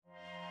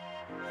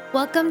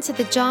Welcome to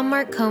the John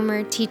Mark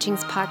Comer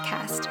Teachings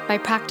Podcast by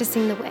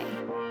Practicing the Way.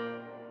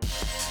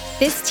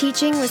 This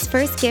teaching was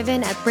first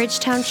given at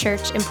Bridgetown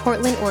Church in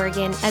Portland,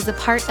 Oregon as a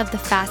part of the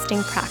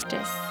fasting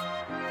practice.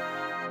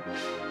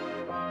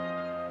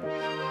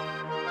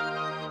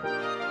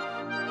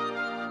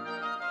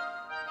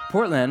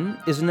 Portland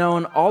is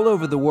known all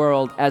over the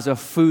world as a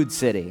food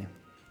city.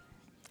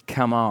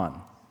 Come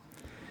on.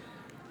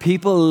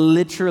 People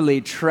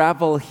literally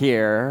travel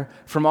here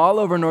from all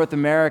over North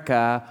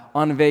America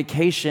on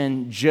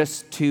vacation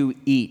just to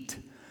eat.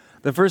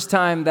 The first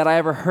time that I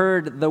ever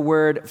heard the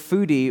word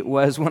foodie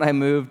was when I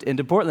moved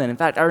into Portland. In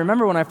fact, I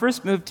remember when I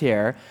first moved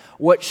here,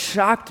 what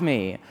shocked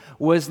me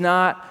was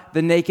not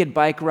the naked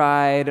bike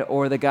ride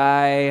or the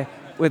guy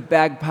with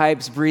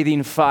bagpipes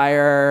breathing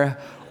fire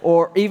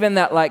or even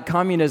that like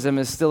communism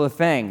is still a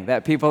thing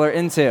that people are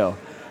into.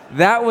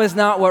 That was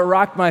not what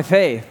rocked my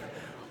faith.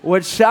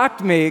 What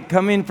shocked me,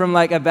 coming from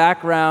like a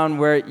background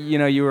where,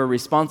 you were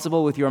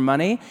responsible with your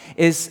money,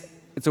 is,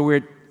 it's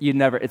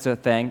a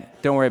thing,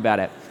 don't worry about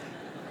it,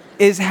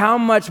 is how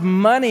much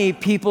money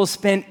people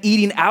spend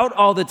eating out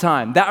all the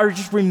time. That I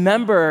just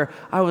remember,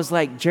 I was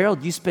like,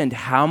 Gerald, you spend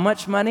how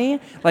much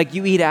money? Like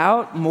you eat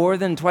out more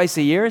than twice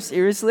a year,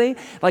 seriously?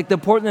 Like the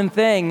Portland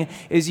thing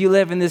is you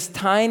live in this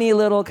tiny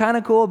little, kind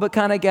of cool, but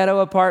kind of ghetto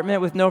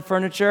apartment with no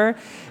furniture.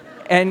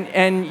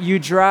 And you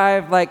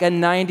drive like a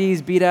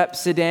 90s beat-up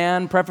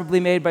sedan,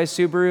 preferably made by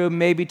Subaru,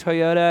 maybe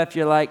Toyota if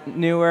you're like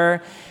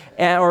newer,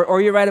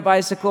 or you ride a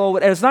bicycle.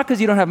 And it's not because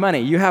you don't have money.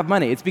 You have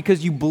money. It's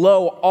because you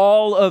blow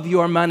all of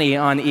your money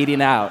on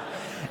eating out.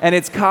 And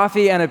it's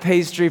coffee and a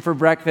pastry for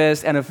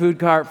breakfast and a food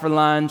cart for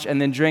lunch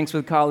and then drinks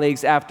with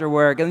colleagues after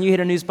work. And then you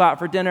hit a new spot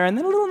for dinner and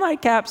then a little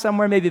nightcap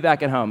somewhere, maybe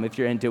back at home if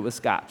you're into it with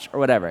scotch or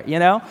whatever,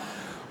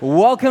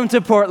 Welcome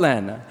to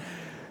Portland.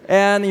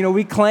 And,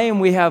 we claim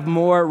we have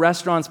more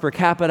restaurants per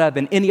capita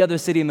than any other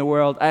city in the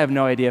world. I have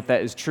no idea if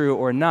that is true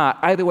or not.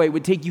 Either way, it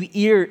would take you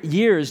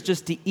years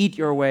just to eat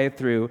your way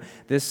through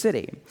this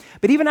city.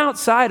 But even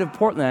outside of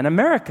Portland,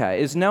 America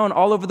is known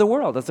all over the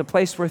world as a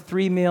place where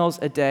 3 meals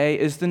a day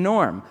is the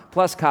norm,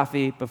 plus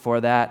coffee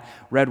before that,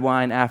 red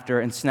wine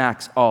after, and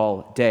snacks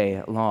all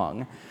day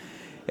long.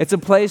 It's a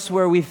place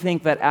where we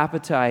think that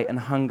appetite and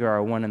hunger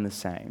are one and the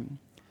same.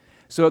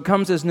 So it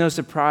comes as no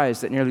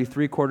surprise that nearly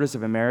 3/4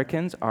 of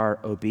Americans are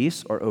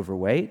obese or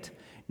overweight.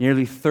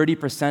 Nearly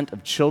 30%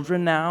 of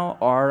children now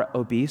are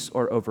obese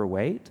or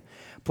overweight.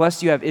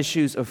 Plus, you have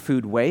issues of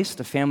food waste.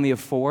 A family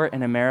of 4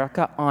 in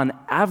America, on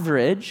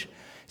average,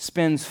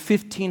 spends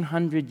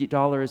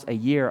 $1,500 a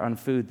year on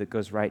food that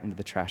goes right into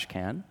the trash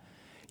can.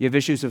 You have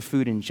issues of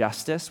food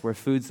injustice, where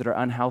foods that are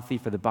unhealthy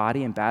for the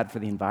body and bad for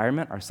the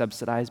environment are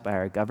subsidized by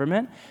our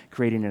government,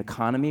 creating an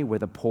economy where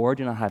the poor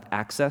do not have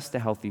access to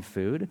healthy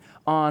food,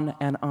 on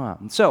and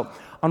on. So,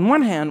 on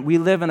one hand, we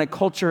live in a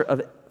culture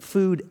of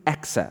food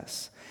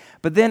excess.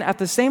 But then at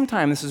the same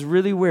time, this is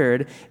really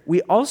weird, we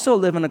also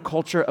live in a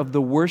culture of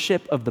the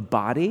worship of the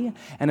body,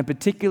 and in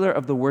particular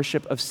of the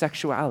worship of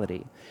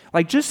sexuality.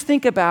 Like, just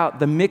think about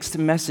the mixed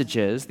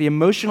messages, the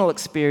emotional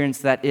experience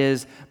that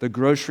is the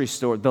grocery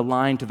store, the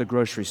line to the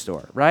grocery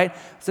store, right?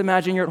 Let's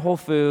imagine you're at Whole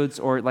Foods,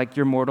 or like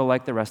you're mortal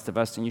like the rest of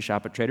us, and you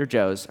shop at Trader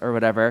Joe's or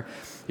whatever.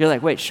 You're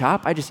like, wait,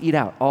 shop? I just eat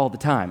out all the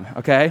time,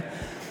 okay?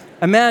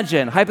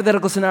 Imagine,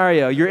 hypothetical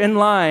scenario, you're in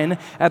line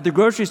at the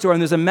grocery store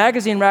and there's a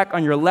magazine rack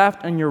on your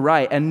left and your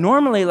right. And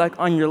normally, like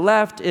on your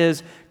left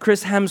is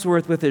Chris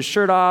Hemsworth with his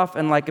shirt off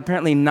and like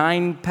apparently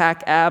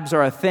 9-pack abs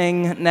are a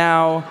thing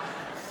now.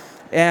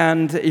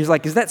 And he's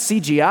like, is that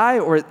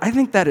CGI? Or I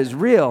think that is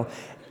real.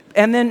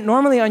 And then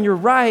normally on your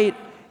right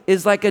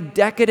is like a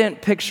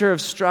decadent picture of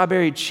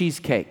strawberry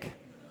cheesecake.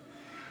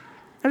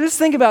 Now just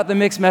think about the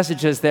mixed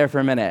messages there for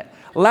a minute.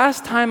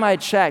 Last time I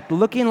checked,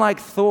 looking like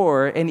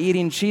Thor and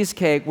eating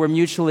cheesecake were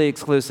mutually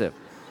exclusive.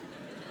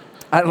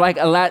 At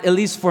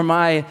least for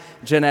my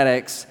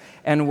genetics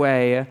and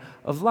way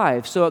of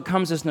life. So it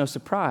comes as no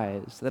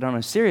surprise that on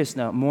a serious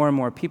note, more and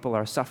more people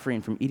are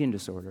suffering from eating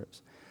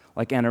disorders,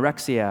 like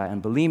anorexia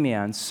and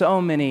bulimia, and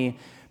so many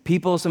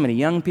people, so many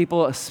young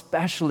people,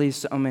 especially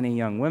so many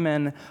young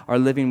women, are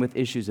living with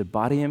issues of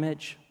body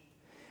image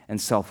and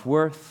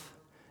self-worth,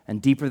 and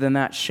deeper than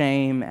that,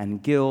 shame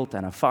and guilt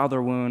and a father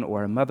wound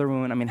or a mother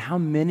wound. I mean, how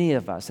many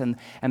of us, and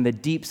the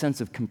deep sense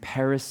of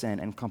comparison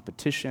and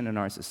competition in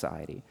our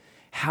society,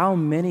 how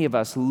many of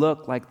us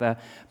look like the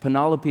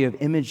panoply of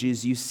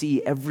images you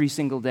see every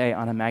single day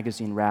on a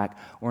magazine rack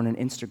or on an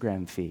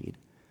Instagram feed?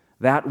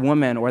 That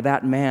woman or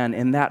that man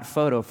in that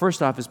photo,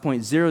 first off, is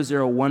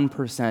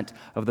 0.001%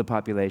 of the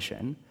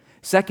population.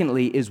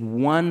 Secondly, is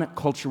one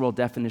cultural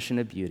definition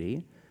of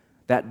beauty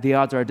that the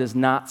odds are does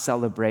not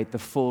celebrate the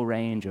full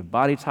range of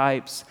body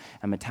types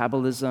and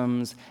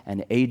metabolisms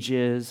and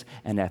ages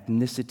and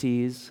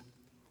ethnicities.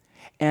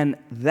 And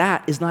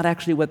that is not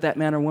actually what that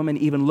man or woman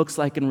even looks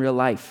like in real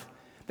life.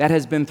 That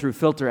has been through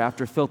filter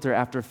after filter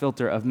after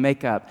filter of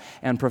makeup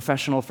and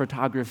professional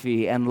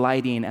photography and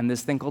lighting and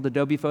this thing called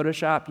Adobe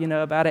Photoshop, you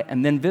know about it,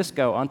 and then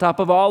VSCO on top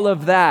of all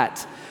of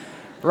that,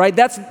 right?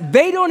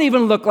 They don't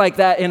even look like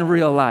that in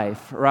real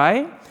life,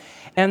 right?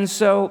 And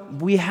so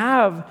we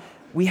have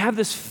we have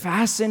this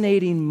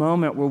fascinating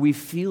moment where we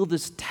feel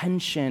this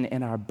tension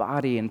in our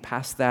body and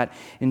pass that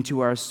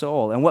into our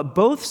soul. And what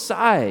both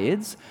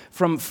sides,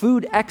 from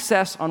food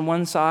excess on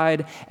one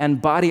side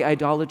and body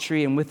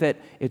idolatry, and with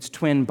it, its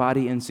twin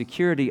body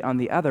insecurity on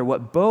the other,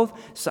 what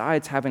both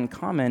sides have in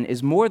common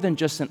is more than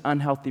just an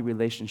unhealthy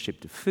relationship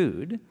to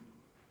food.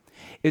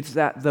 It's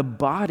that the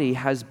body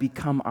has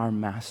become our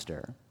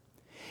master.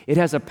 It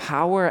has a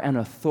power and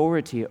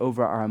authority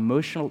over our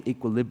emotional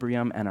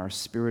equilibrium and our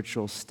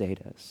spiritual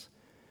status.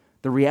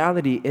 The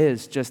reality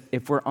is, just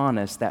if we're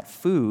honest, that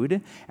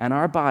food and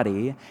our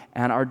body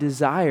and our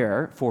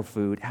desire for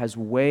food has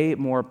way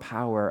more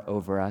power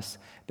over us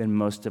than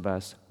most of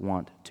us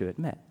want to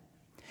admit.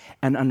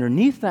 And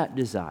underneath that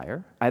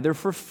desire, either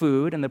for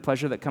food and the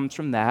pleasure that comes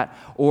from that,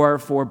 or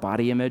for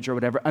body image or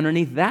whatever,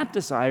 underneath that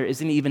desire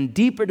is an even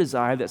deeper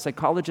desire that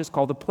psychologists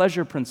call the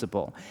pleasure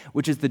principle,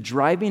 which is the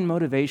driving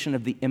motivation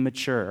of the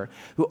immature,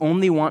 who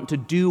only want to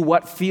do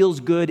what feels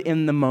good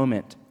in the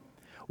moment.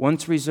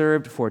 Once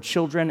reserved for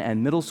children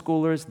and middle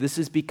schoolers, this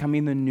is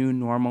becoming the new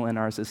normal in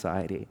our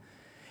society.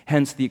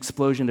 Hence the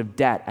explosion of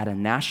debt at a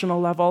national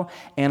level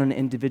and an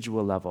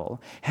individual level.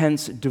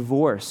 Hence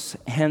divorce.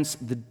 Hence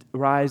the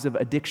rise of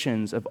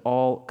addictions of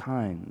all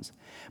kinds.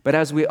 But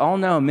as we all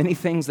know, many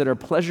things that are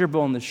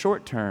pleasurable in the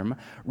short term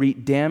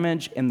wreak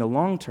damage in the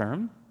long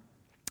term.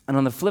 And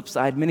on the flip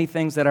side, many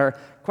things that are,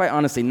 quite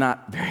honestly,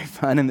 not very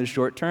fun in the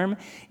short term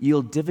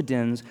yield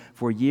dividends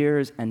for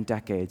years and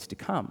decades to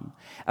come.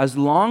 As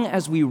long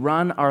as we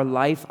run our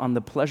life on the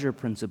pleasure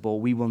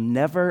principle, we will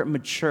never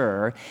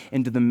mature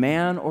into the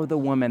man or the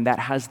woman that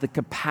has the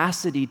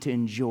capacity to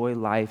enjoy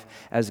life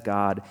as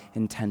God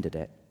intended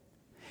it.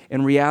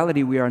 In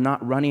reality, we are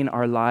not running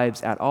our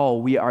lives at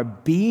all. We are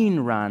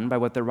being run by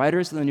what the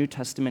writers of the New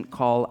Testament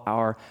call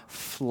our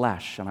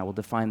flesh, and I will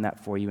define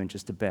that for you in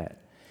just a bit.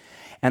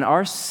 And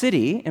our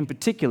city in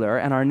particular,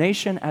 and our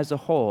nation as a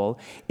whole,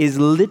 is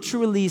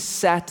literally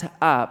set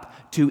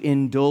up to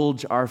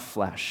indulge our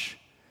flesh,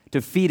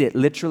 to feed it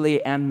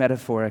literally and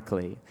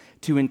metaphorically,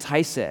 to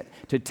entice it,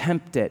 to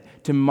tempt it,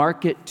 to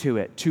market to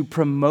it, to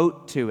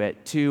promote to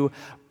it, to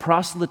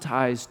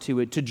proselytize to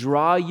it, to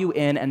draw you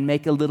in and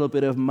make a little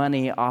bit of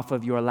money off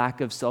of your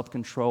lack of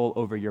self-control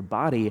over your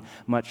body,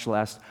 much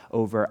less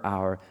over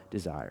our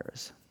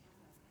desires.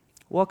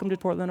 Welcome to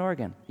Portland,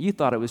 Oregon. You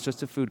thought it was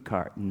just a food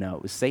cart. No,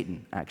 it was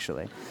Satan,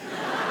 actually.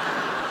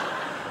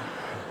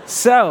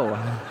 So,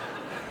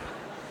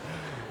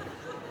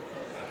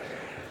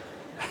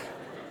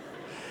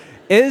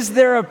 is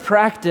there a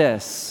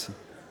practice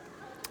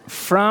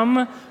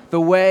from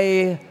the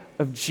way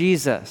of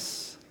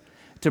Jesus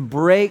to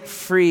break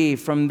free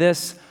from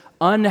this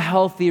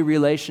unhealthy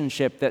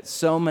relationship that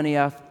so many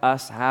of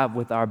us have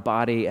with our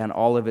body and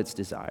all of its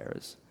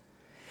desires?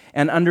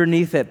 And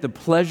underneath it, the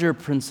pleasure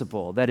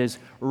principle that is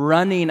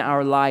running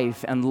our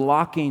life and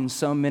locking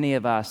so many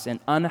of us in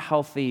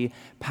unhealthy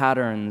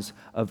patterns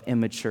of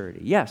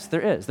immaturity. Yes,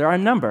 there is. There are a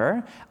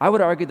number. I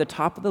would argue the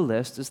top of the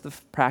list is the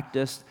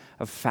practice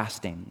of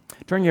fasting.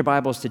 Turn your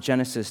Bibles to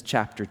Genesis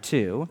chapter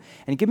 2,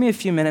 and give me a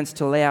few minutes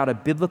to lay out a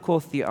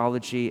biblical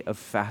theology of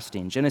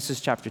fasting.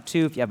 Genesis chapter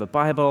 2, if you have a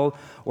Bible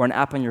or an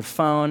app on your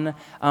phone,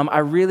 I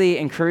really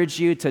encourage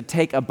you to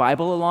take a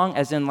Bible along,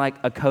 as in like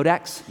a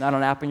codex, not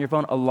an app on your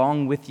phone,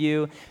 along with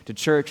you to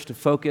church to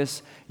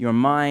focus your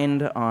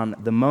mind on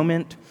the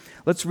moment.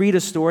 Let's read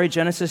a story,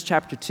 Genesis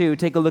chapter 2.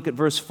 Take a look at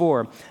verse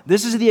 4.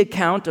 This is the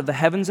account of the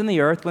heavens and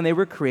the earth when they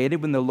were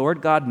created, when the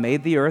Lord God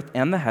made the earth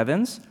and the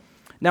heavens.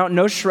 Now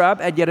no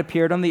shrub had yet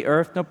appeared on the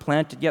earth, no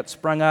plant had yet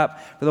sprung up,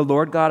 for the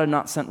Lord God had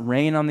not sent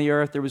rain on the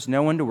earth. There was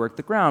no one to work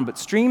the ground, but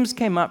streams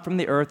came up from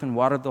the earth and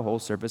watered the whole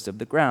surface of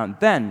the ground.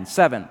 Then,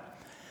 7,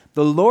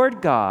 the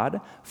Lord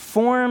God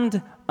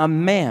formed a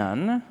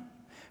man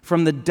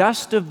from the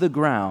dust of the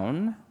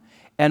ground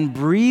and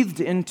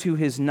breathed into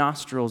his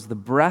nostrils the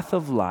breath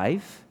of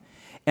life,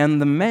 and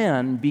the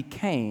man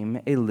became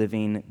a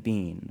living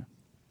being.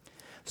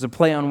 There's a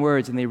play on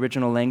words in the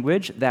original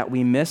language that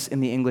we miss in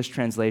the English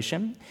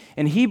translation.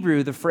 In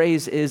Hebrew, the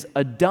phrase is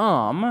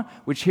Adam,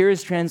 which here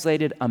is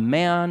translated a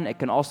man. It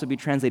can also be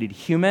translated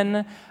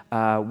human,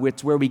 which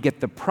is where we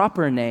get the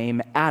proper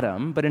name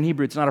Adam. But in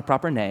Hebrew, it's not a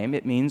proper name.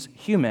 It means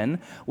human.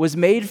 Was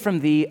made from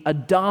the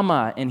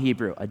Adama in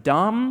Hebrew.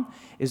 Adam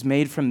is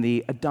made from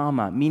the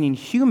Adama, meaning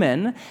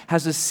human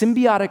has a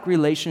symbiotic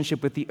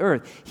relationship with the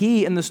earth.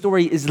 He, in the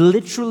story, is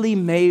literally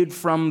made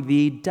from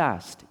the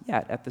dust.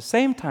 Yet, at the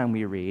same time,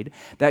 we read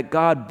that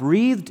God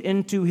breathed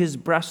into his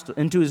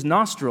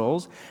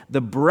nostrils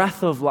the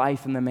breath of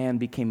life, and the man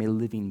became a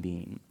living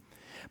being.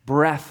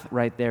 Breath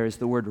right there is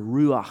the word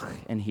ruach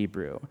in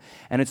Hebrew,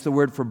 and it's the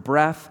word for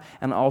breath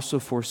and also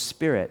for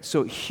spirit.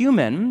 So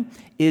human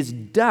is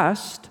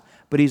dust,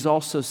 but he's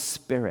also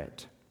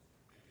spirit.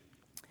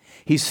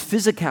 He's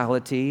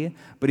physicality,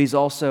 but he's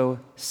also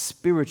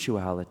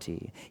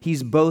spirituality.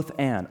 He's both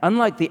and.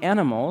 Unlike the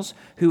animals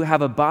who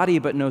have a body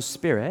but no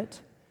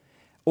spirit,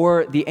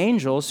 or the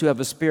angels who have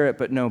a spirit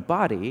but no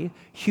body,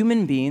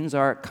 human beings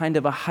are kind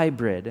of a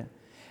hybrid,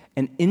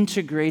 an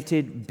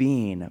integrated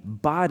being,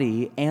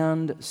 body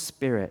and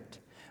spirit.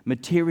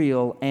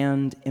 material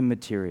and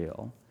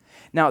immaterial.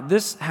 Now,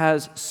 this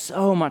has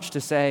so much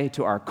to say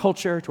to our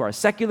culture, to our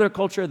secular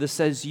culture. This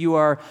says you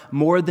are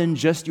more than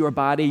just your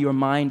body. Your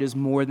mind is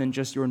more than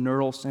just your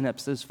neural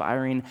synapses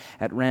firing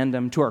at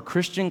random. To our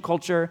Christian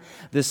culture,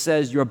 this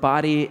says your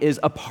body is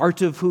a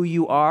part of who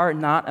you are,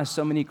 not, as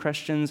so many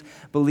Christians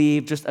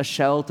believe, just a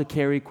shell to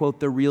carry, quote,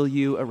 the real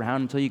you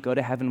around until you go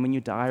to heaven when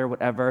you die or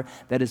whatever.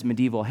 That is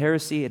medieval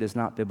heresy. It is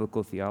not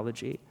biblical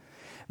theology.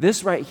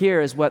 This right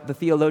here is what the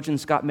theologian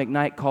Scot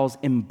McKnight calls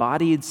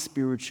embodied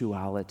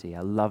spirituality.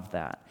 I love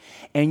that.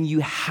 And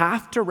you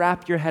have to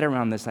wrap your head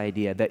around this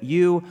idea that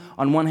you,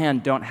 on one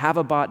hand, don't have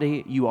a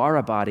body, you are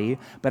a body,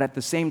 but at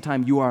the same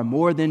time, you are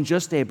more than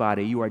just a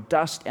body. You are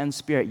dust and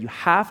spirit. You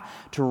have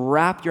to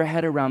wrap your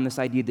head around this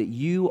idea that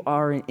you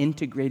are an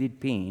integrated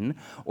being,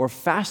 or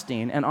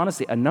fasting, and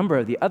honestly, a number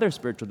of the other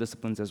spiritual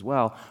disciplines as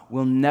well,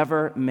 will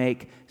never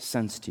make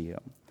sense to you.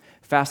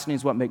 Fasting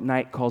is what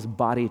McKnight calls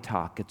body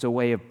talk. It's a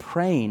way of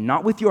praying,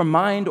 not with your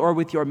mind or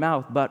with your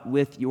mouth, but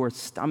with your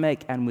stomach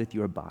and with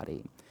your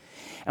body.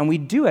 And we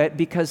do it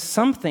because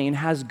something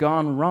has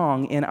gone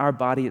wrong in our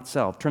body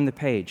itself. Turn the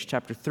page,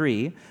 chapter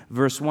 3,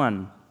 verse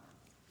 1.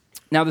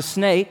 Now the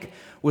snake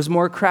was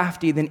more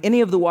crafty than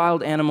any of the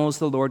wild animals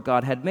the Lord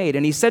God had made.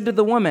 And he said to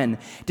the woman,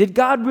 "Did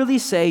God really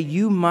say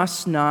you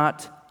must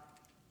not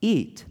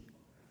eat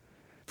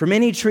from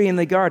any tree in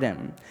the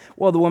garden?"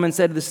 Well, the woman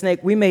said to the snake,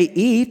 "We may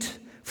eat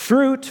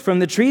fruit from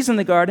the trees in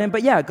the garden,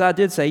 but yeah, God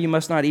did say you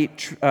must not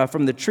eat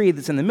from the tree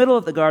that's in the middle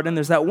of the garden.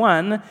 There's that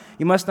one.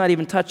 You must not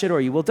even touch it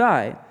or you will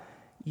die."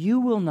 "You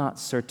will not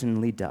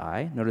certainly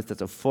die." Notice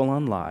that's a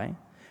full-on lie.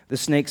 The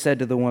snake said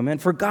to the woman,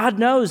 "For God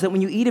knows that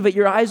when you eat of it,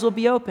 your eyes will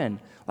be opened."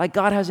 Like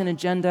God has an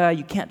agenda,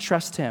 you can't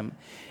trust him.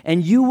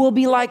 "And you will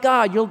be like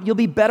God." You'll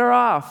be better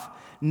off,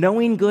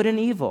 knowing good and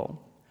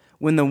evil.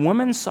 When the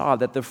woman saw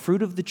that the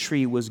fruit of the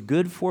tree was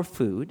good for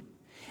food,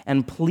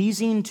 and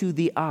pleasing to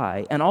the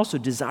eye, and also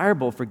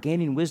desirable for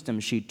gaining wisdom,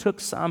 she took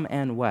some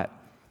and what?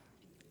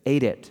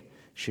 Ate it.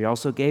 She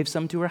also gave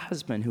some to her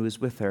husband who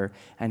was with her,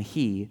 and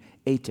he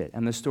ate it.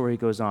 And the story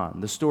goes on.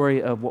 The story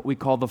of what we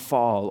call the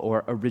fall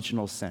or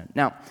original sin.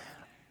 Now,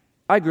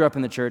 I grew up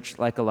in the church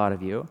like a lot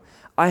of you.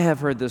 I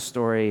have heard this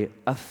story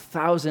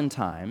 1,000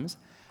 times.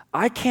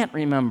 I can't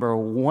remember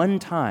one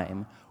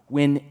time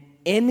when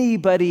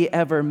anybody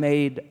ever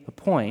made a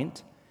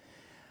point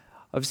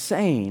of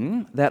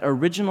saying that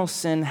original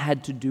sin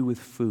had to do with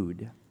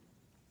food,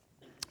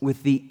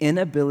 with the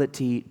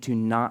inability to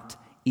not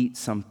eat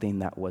something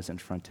that was in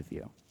front of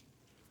you.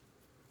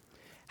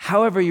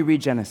 However you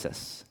read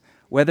Genesis,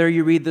 whether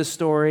you read the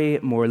story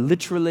more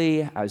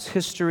literally as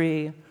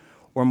history,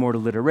 or more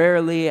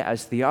literarily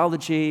as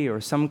theology, or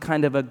some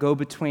kind of a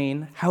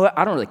go-between,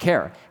 I don't really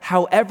care.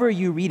 However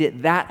you read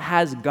it, that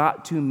has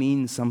got to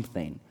mean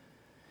something.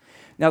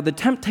 Now, the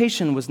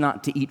temptation was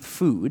not to eat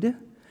food.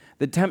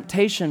 The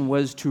temptation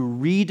was to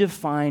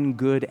redefine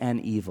good and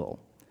evil,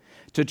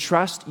 to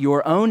trust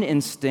your own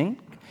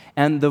instinct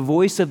and the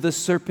voice of the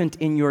serpent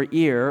in your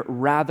ear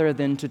rather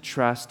than to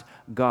trust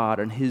God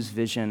and his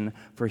vision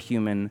for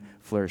human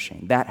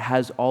flourishing. That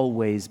has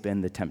always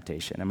been the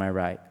temptation, am I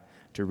right?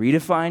 To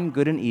redefine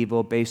good and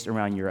evil based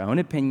around your own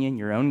opinion,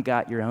 your own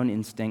gut, your own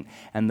instinct,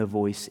 and the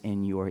voice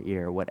in your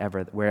ear,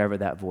 wherever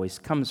that voice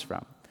comes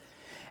from.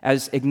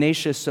 As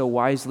Ignatius so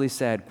wisely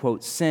said,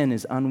 quote, "Sin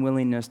is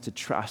unwillingness to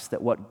trust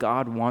that what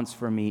God wants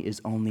for me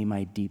is only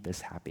my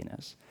deepest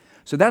happiness."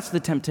 So that's the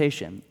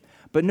temptation.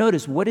 But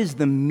notice, what is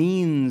the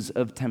means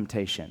of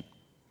temptation?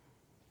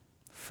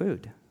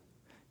 Food.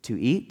 To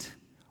eat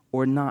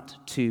or not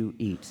to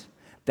eat.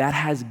 That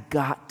has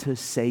got to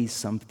say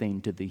something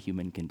to the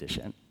human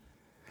condition.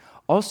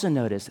 Also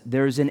notice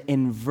there's an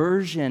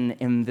inversion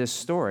in this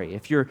story.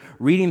 If you're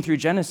reading through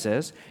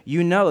Genesis,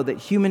 you know that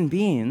human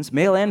beings,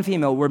 male and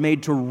female, were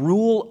made to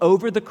rule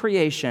over the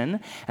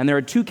creation. And there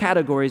are two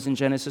categories in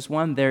Genesis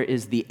 1. There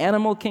is the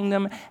animal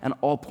kingdom and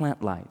all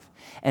plant life.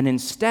 And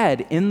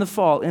instead, in the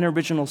fall, in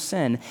original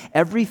sin,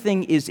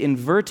 everything is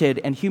inverted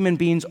and human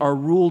beings are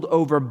ruled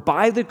over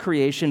by the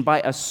creation,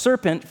 by a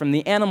serpent from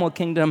the animal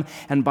kingdom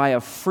and by a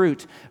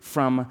fruit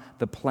from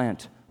the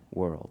plant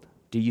world.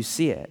 Do you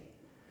see it?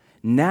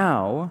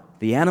 Now,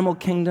 the animal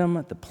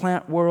kingdom, the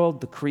plant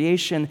world, the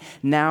creation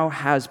now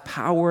has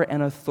power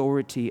and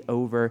authority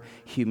over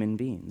human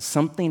beings.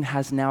 Something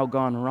has now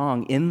gone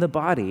wrong in the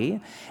body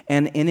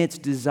and in its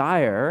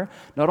desire,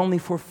 not only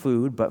for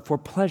food, but for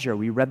pleasure.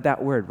 We read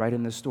that word right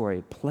in the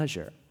story,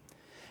 pleasure.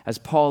 As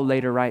Paul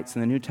later writes in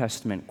the New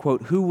Testament,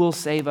 quote, "Who will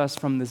save us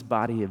from this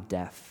body of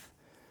death?"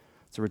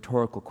 It's a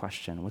rhetorical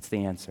question. What's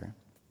the answer?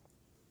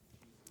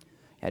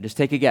 Yeah, just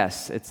take a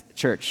guess. It's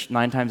church,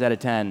 9 times out of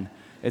 10.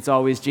 It's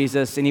always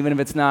Jesus, and even if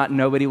it's not,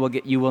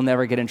 you will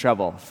never get in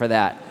trouble for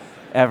that,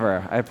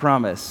 ever, I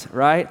promise,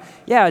 right?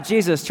 Yeah,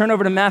 Jesus. Turn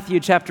over to Matthew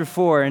chapter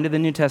 4, into the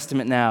New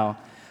Testament now.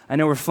 I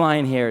know we're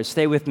flying here.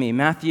 Stay with me.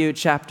 Matthew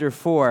chapter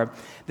 4.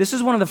 This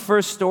is one of the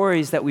first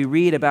stories that we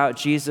read about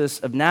Jesus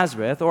of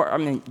Nazareth, or,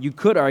 you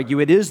could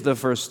argue it is the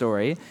first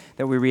story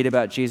that we read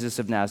about Jesus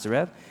of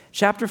Nazareth.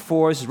 Chapter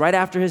 4 is right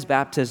after his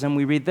baptism.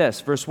 We read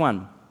this, verse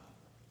 1.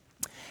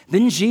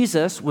 Then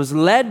Jesus was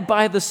led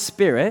by the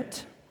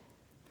Spirit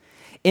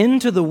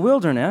into the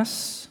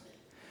wilderness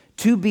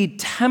to be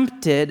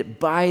tempted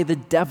by the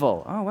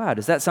devil. Oh, wow,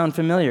 does that sound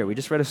familiar? We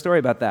just read a story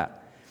about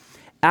that.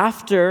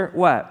 After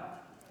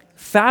what?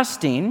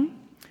 Fasting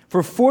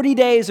for 40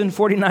 days and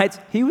 40 nights,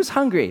 he was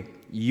hungry,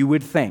 you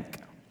would think.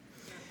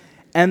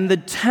 And the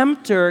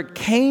tempter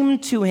came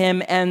to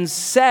him and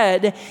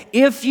said,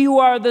 if you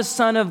are the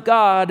Son of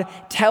God,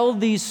 tell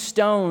these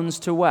stones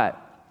to what?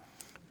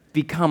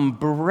 Become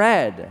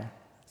bread.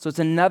 So it's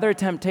another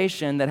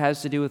temptation that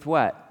has to do with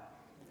what?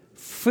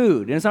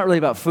 Food. And it's not really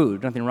about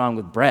food. Nothing wrong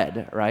with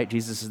bread, right?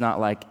 Jesus is not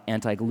like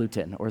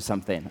anti-gluten or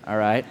something, all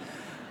right?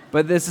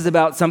 But this is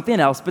about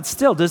something else. But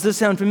still, does this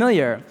sound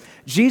familiar?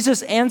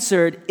 Jesus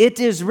answered, it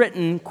is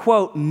written,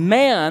 quote,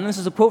 man, this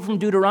is a quote from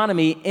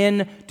Deuteronomy.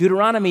 In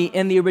Deuteronomy,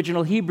 in the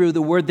original Hebrew,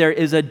 the word there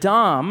is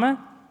Adam,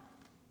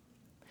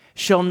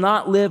 shall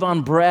not live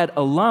on bread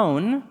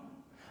alone,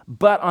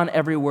 but on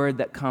every word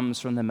that comes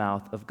from the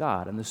mouth of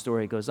God. And the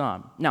story goes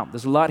on. Now,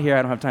 there's a lot here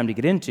I don't have time to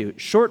get into.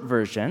 Short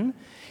version,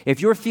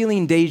 if you're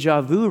feeling deja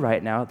vu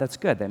right now, that's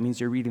good. That means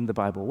you're reading the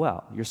Bible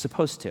well. You're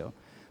supposed to.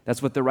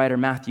 That's what the writer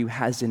Matthew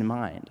has in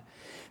mind.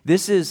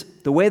 This is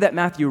the way that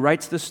Matthew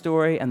writes the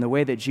story and the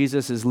way that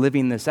Jesus is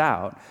living this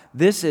out.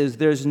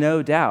 There's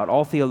no doubt,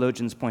 all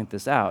theologians point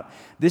this out,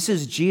 this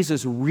is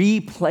Jesus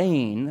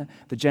replaying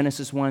the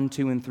Genesis 1,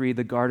 2, and 3,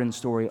 the garden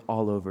story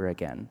all over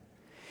again.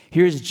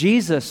 Here's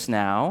Jesus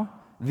now,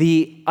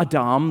 the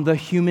Adam, the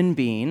human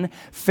being,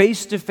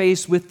 face to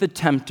face with the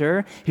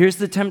tempter. Here's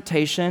the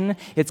temptation.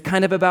 It's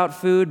kind of about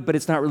food, but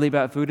it's not really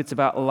about food. It's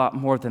about a lot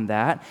more than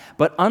that.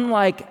 But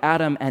unlike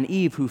Adam and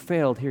Eve who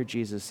failed, here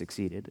Jesus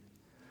succeeded.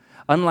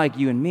 Unlike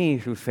you and me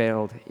who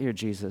failed, here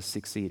Jesus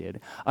succeeded.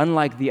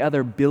 Unlike the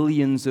other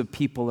billions of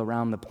people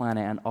around the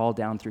planet and all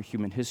down through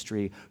human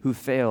history who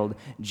failed,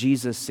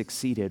 Jesus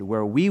succeeded.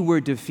 Where we were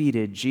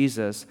defeated,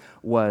 Jesus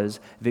was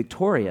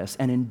victorious.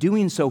 And in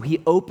doing so,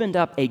 he opened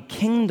up a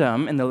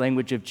kingdom, in the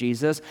language of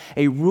Jesus,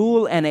 a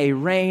rule and a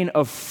reign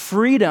of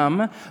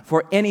freedom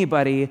for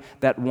anybody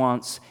that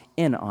wants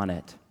in on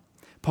it.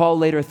 Paul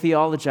later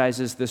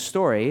theologizes this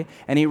story,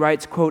 and he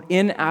writes, quote,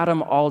 in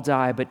Adam all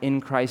die, but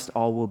in Christ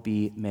all will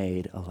be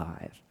made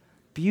alive.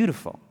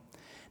 Beautiful.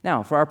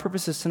 Now, for our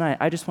purposes tonight,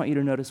 I just want you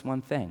to notice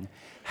one thing.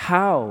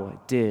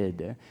 How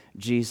did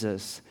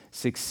Jesus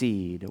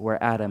succeed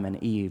where Adam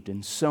and Eve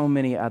and so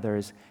many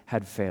others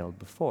had failed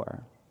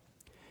before?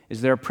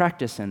 Is there a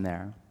practice in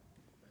there?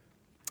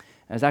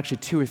 There's actually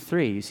two or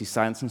three. You see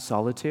silence and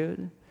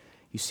solitude,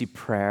 you see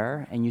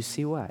prayer, and you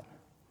see what?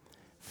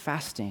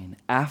 Fasting.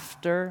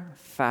 After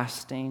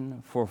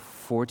fasting for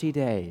 40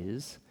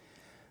 days,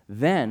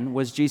 then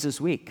was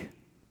Jesus weak?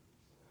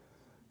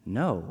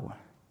 No,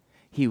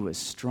 he was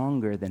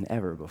stronger than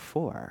ever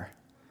before.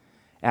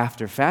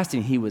 After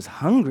fasting, he was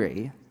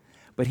hungry,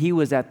 but he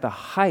was at the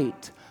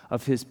height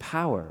of his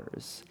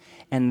powers.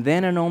 And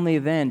then and only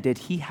then did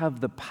he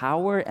have the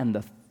power and the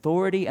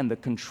authority and the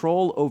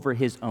control over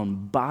his own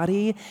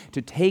body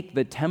to take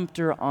the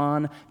tempter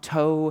on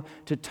toe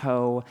to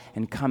toe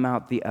and come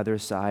out the other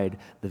side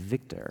the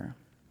victor.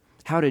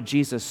 How did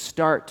Jesus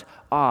start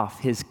off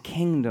his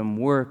kingdom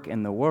work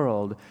in the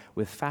world?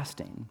 With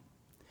fasting.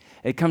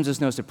 It comes as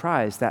no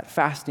surprise that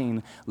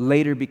fasting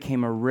later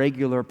became a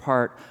regular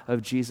part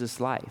of Jesus'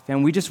 life.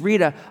 And we just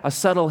read a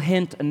subtle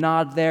hint, a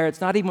nod there.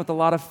 It's not even with a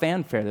lot of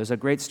fanfare. There's a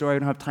great story I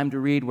don't have time to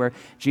read where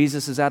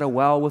Jesus is at a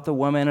well with a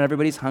woman and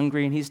everybody's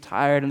hungry and he's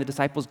tired and the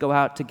disciples go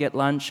out to get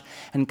lunch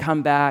and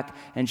come back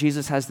and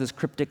Jesus has this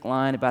cryptic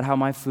line about how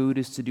my food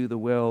is to do the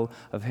will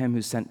of him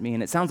who sent me.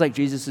 And it sounds like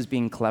Jesus is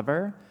being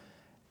clever.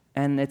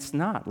 And it's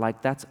not.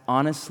 Like, that's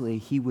honestly,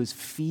 he was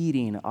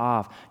feeding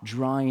off,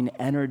 drawing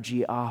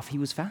energy off. He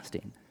was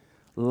fasting.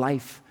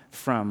 Life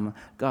from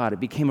God. It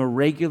became a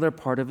regular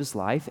part of his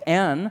life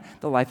and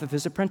the life of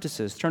his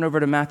apprentices. Turn over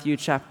to Matthew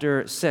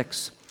chapter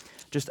 6,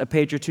 just a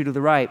page or two to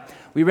the right.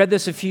 We read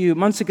this a few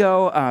months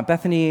ago.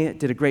 Bethany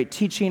did a great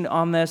teaching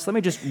on this. Let me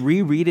just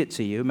reread it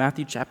to you.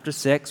 Matthew chapter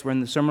 6, we're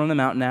in the Sermon on the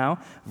Mount now,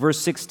 verse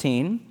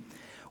 16.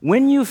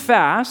 When you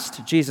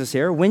fast, Jesus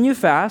here, when you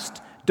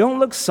fast, don't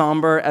look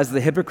somber as the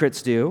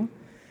hypocrites do,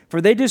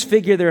 for they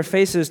disfigure their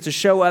faces to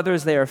show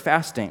others they are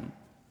fasting.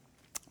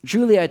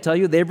 Truly, I tell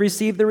you, they've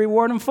received the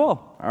reward in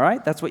full. All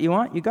right, that's what you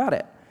want? You got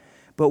it.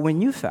 But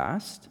when you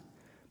fast,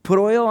 put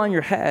oil on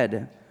your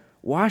head,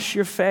 wash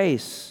your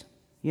face,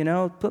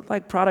 put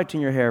like product in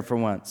your hair for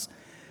once,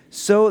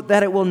 so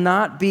that it will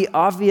not be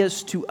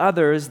obvious to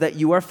others that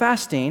you are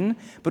fasting,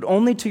 but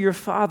only to your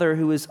Father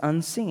who is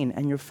unseen.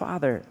 And your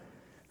Father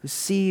who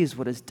sees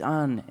what is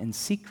done in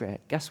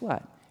secret, guess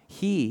what?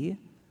 He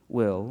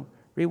will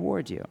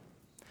reward you.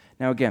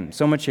 Now again,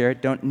 so much here,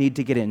 don't need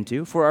to get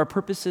into. For our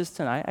purposes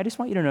tonight, I just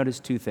want you to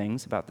notice two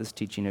things about this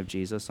teaching of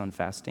Jesus on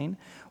fasting.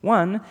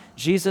 One,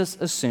 Jesus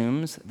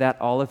assumes that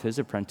all of his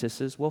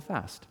apprentices will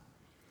fast.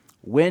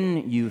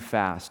 When you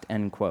fast,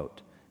 end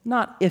quote.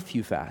 Not if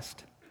you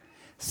fast.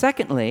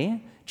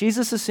 Secondly,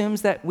 Jesus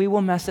assumes that we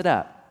will mess it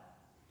up.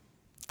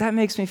 That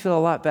makes me feel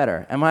a lot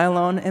better. Am I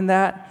alone in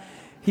that?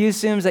 He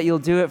assumes that you'll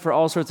do it for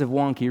all sorts of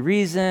wonky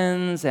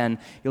reasons, and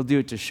you'll do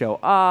it to show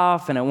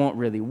off, and it won't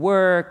really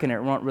work, and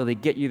it won't really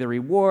get you the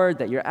reward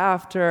that you're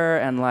after,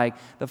 and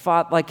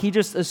he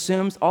just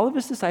assumes all of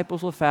his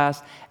disciples will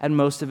fast, and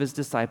most of his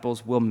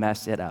disciples will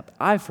mess it up.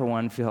 I, for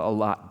one, feel a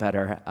lot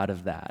better out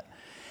of that.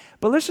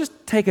 But let's just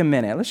take a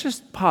minute. Let's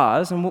just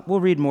pause, and we'll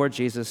read more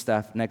Jesus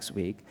stuff next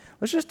week.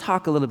 Let's just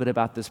talk a little bit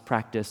about this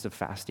practice of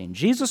fasting.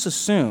 Jesus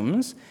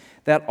assumes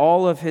that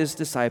all of his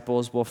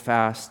disciples will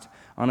fast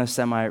on a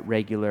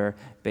semi-regular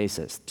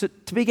basis. To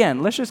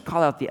begin, let's just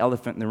call out the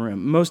elephant in the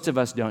room. Most of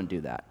us don't do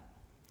that.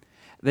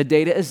 The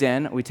data is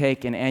in. We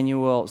take an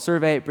annual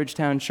survey at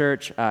Bridgetown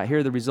Church. Here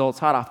are the results,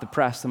 hot off the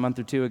press a month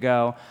or two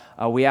ago.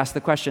 We asked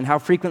the question, how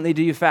frequently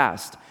do you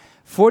fast?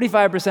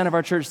 45% of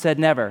our church said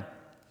never.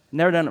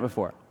 Never done it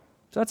before.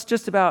 So that's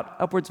just about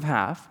upwards of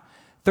half.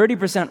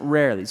 30%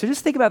 rarely. So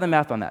just think about the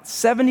math on that.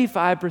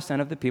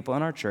 75% of the people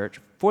in our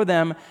church, for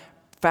them,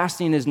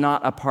 fasting is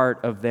not a part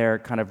of their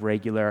kind of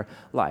regular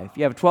life.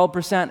 You have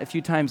 12% a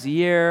few times a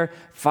year,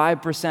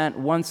 5%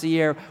 once a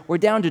year. We're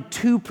down to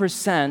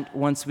 2%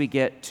 once we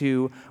get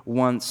to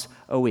once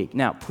a week.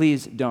 Now,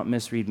 please don't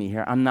misread me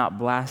here. I'm not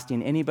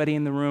blasting anybody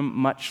in the room,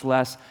 much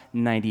less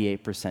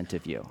 98%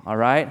 of you, all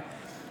right?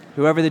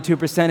 Whoever the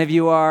 2% of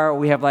you are,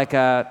 we have like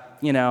a,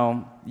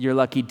 your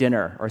lucky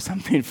dinner or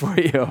something for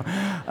you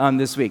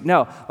this week.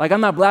 No, I'm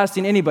not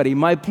blasting anybody.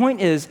 My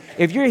point is,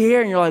 if you're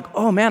here and you're like,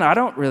 oh man, I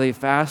don't really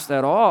fast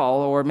at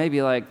all, or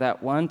maybe like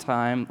that one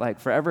time, like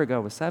forever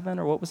ago was 7,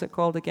 or what was it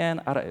called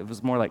again? It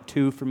was more like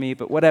 2 for me,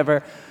 but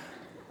whatever.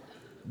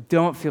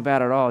 Don't feel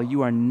bad at all.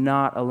 You are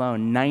not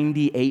alone.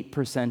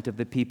 98% of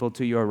the people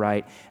to your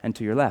right and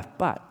to your left.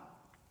 But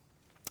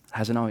it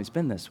hasn't always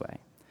been this way.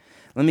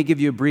 Let me give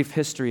you a brief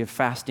history of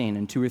fasting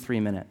in 2 or 3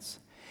 minutes.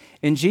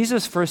 In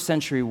Jesus' first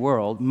century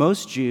world,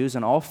 most Jews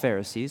and all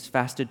Pharisees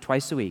fasted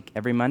twice a week,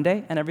 every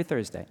Monday and every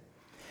Thursday.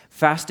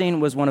 Fasting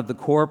was one of the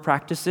core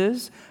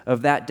practices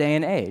of that day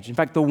and age. In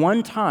fact, the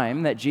one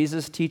time that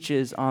Jesus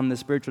teaches on the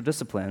spiritual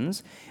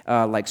disciplines,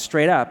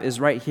 straight up, is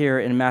right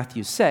here in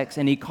Matthew 6,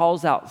 and he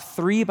calls out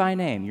 3 by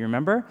name. You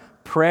remember?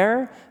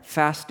 Prayer,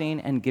 fasting,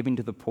 and giving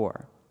to the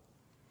poor.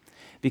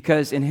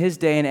 Because in his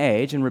day and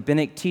age, in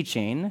rabbinic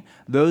teaching,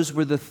 those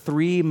were the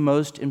 3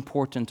 most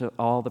important of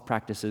all the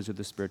practices of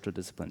the spiritual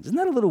disciplines. Isn't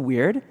that a little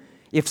weird?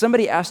 If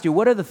somebody asked you,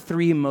 what are the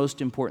 3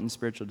 most important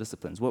spiritual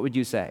disciplines, what would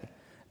you say?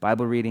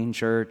 Bible reading,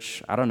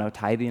 church,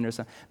 tithing or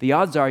something. The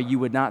odds are you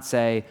would not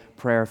say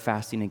prayer,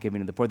 fasting, and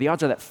giving to the poor. The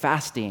odds are that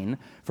fasting,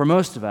 for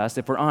most of us,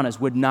 if we're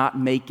honest, would not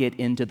make it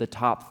into the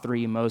top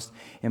 3 most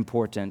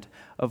important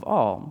of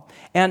all.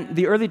 And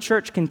the early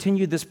church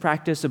continued this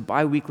practice of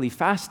bi-weekly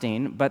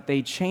fasting, but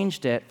they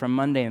changed it from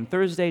Monday and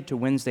Thursday to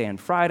Wednesday and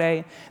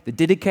Friday. The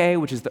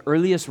Didache, which is the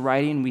earliest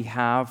writing we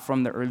have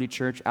from the early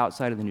church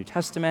outside of the New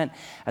Testament,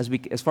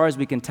 as far as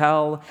we can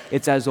tell,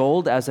 it's as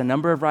old as a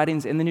number of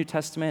writings in the New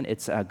Testament.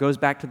 It goes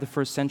back to the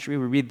first century.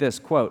 We read this,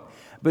 quote,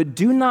 "But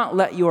do not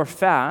let your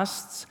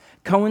fasts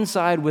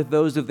coincide with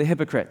those of the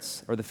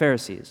hypocrites," or the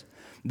Pharisees.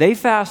 "They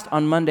fast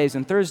on Mondays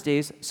and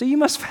Thursdays, so you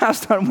must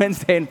fast on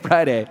Wednesday and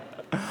Friday."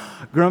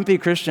 Grumpy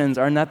Christians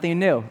are nothing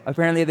new.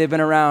 Apparently, they've been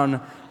around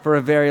for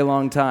a very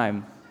long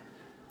time.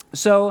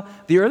 So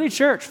the early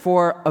church,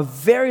 for a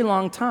very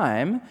long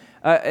time,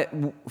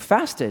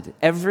 fasted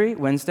every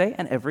Wednesday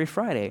and every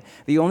Friday.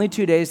 The only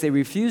 2 days they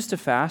refused to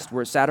fast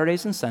were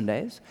Saturdays and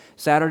Sundays.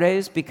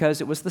 Saturdays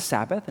because it was the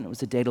Sabbath and it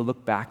was a day to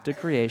look back to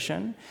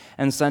creation.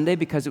 And Sunday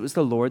because it was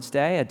the Lord's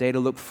Day, a day to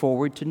look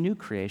forward to new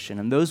creation.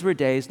 And those were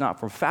days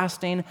not for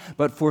fasting,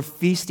 but for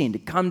feasting, to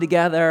come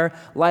together,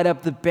 light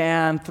up the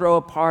band, throw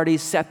a party,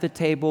 set the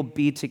table,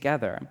 be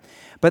together.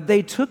 But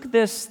they took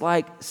this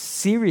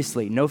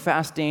seriously. No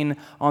fasting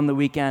on the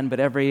weekend,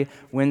 but every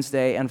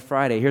Wednesday and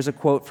Friday. Here's a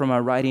quote from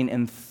a writing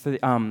in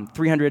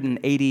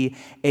 380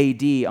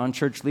 AD on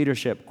church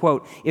leadership.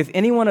 Quote, "If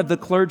any one of the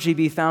clergy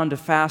be found to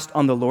fast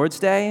on the Lord's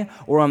Day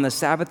or on the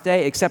Sabbath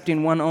day,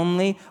 excepting one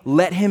only,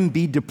 let him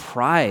be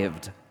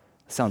deprived."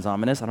 Sounds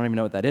ominous. I don't even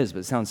know what that is, but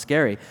it sounds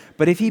scary.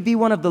 "But if he be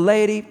one of the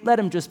laity, let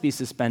him just be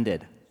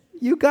suspended."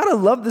 You gotta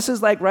love this.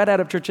 Is right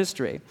out of church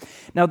history.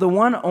 Now, the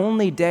one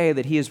only day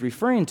that he is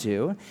referring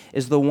to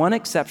is the one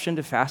exception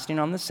to fasting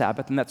on the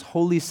Sabbath, and that's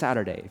Holy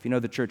Saturday. If you know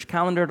the church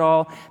calendar at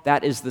all,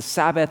 that is the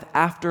Sabbath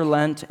after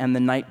Lent and the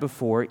night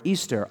before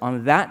Easter.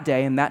 On that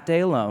day and that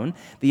day alone,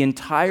 the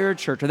entire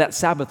church, or that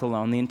Sabbath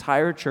alone, the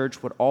entire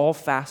church would all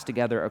fast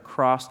together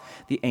across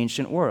the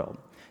ancient world.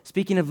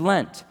 Speaking of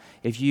Lent,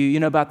 if you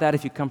know about that,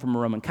 if you come from a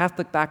Roman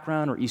Catholic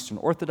background or Eastern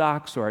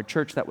Orthodox or a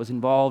church that was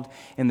involved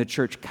in the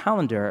church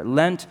calendar,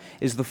 Lent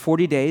is the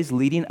 40 days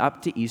leading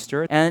up to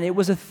Easter. And it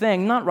was a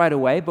thing, not right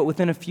away, but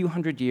within a few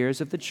hundred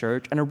years of the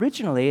church. And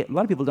originally, a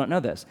lot of people don't know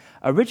this,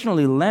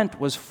 originally Lent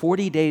was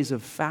 40 days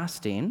of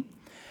fasting,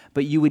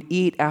 but you would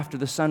eat after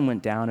the sun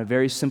went down, a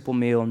very simple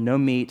meal, no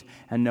meat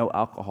and no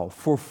alcohol,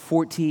 for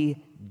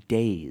 40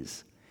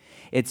 days.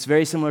 It's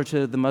very similar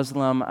to the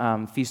Muslim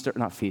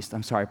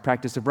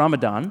practice of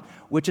Ramadan,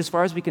 which, as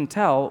far as we can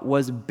tell,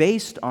 was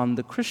based on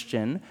the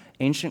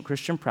ancient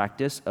Christian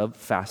practice of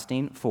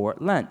fasting for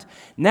Lent.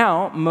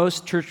 Now,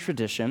 most church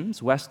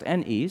traditions, West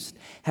and East,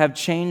 have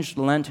changed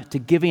Lent to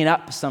giving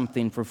up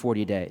something for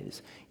 40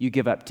 days. You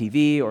give up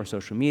TV or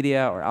social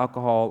media or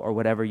alcohol or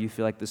whatever you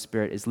feel like the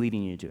Spirit is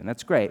leading you to, and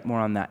that's great. More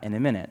on that in a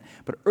minute.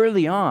 But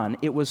early on,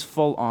 it was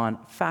full-on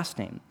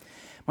fasting.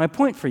 My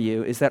point for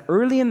you is that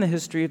early in the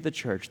history of the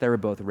church, there were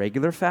both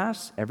regular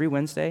fasts every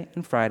Wednesday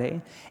and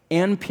Friday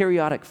and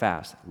periodic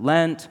fasts.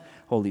 Lent,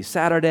 Holy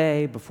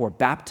Saturday, before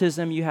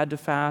baptism you had to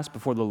fast,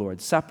 before the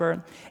Lord's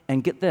Supper.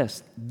 And get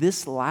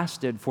this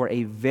lasted for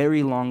a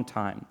very long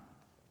time,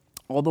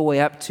 all the way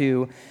up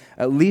to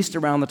at least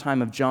around the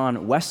time of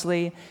John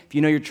Wesley. If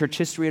you know your church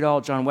history at all,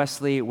 John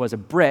Wesley was a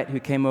Brit who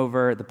came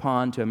over the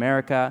pond to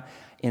America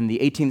in the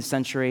 18th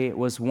century,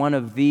 was one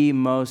of the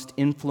most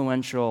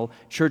influential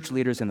church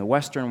leaders in the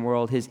Western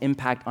world. His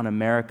impact on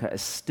America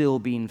is still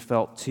being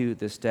felt to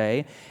this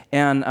day.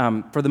 And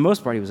for the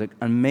most part, he was an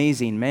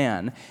amazing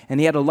man.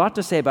 And he had a lot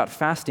to say about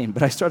fasting,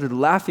 but I started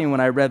laughing when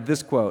I read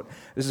this quote.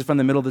 This is from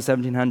the middle of the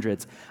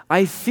 1700s.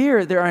 "I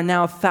fear there are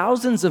now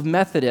thousands of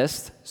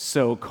Methodists,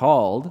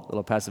 so-called," a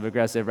little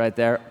passive-aggressive right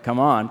there, come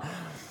on,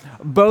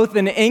 "both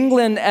in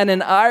England and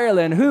in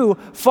Ireland, who,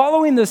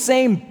 following the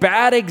same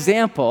bad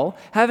example,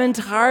 have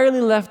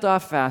entirely left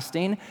off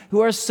fasting,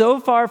 who are so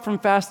far from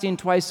fasting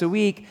twice a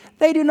week,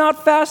 they do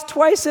not fast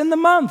twice in the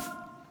month."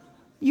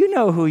 You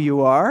know who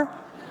you are.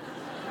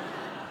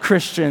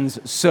 Christians,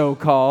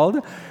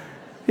 so-called.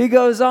 He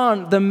goes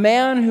on, "The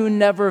man who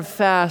never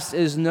fasts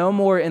is no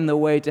more in the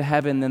way to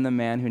heaven than the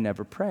man who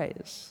never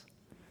prays."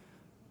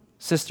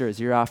 Sisters,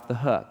 you're off the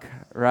hook,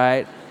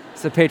 right?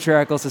 It's a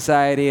patriarchal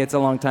society. It's a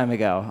long time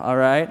ago, all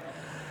right?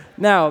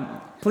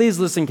 Now, please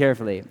listen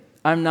carefully.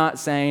 I'm not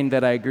saying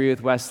that I agree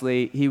with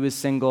Wesley. He was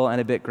single and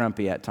a bit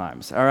grumpy at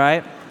times, all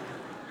right?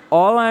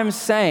 All I'm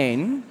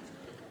saying,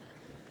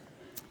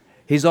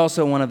 he's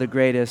also one of the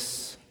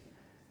greatest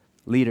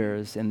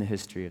leaders in the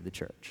history of the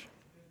church.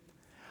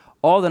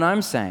 All that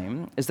I'm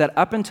saying is that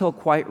up until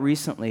quite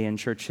recently in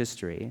church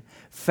history,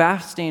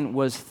 fasting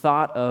was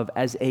thought of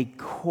as a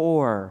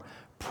core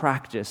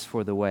practice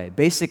for the way.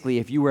 Basically,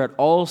 if you were at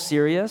all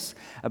serious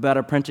about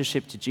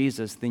apprenticeship to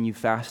Jesus, then you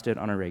fasted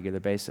on a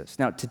regular basis.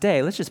 Now,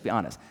 today, let's just be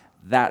honest,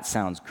 that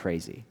sounds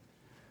crazy.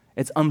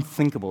 It's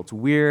unthinkable. It's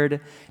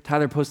weird.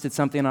 Tyler posted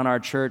something on our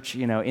church,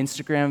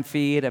 Instagram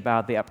feed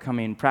about the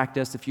upcoming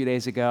practice a few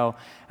days ago,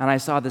 and I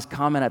saw this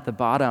comment at the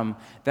bottom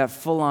that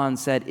full-on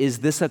said, "Is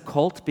this a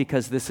cult?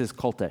 Because this is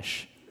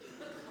cultish."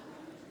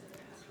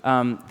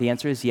 The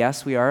answer is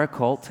yes, we are a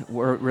cult.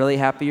 We're really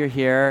happy you're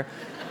here.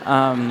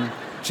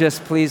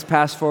 Just please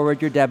pass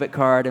forward your debit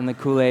card and the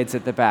Kool-Aid's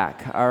at the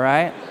back, all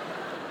right?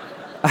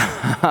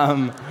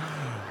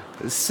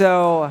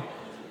 So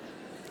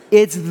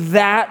it's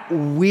that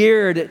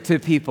weird to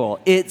people.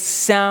 It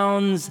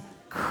sounds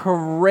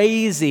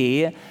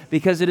crazy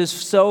because it is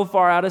so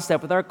far out of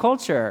step with our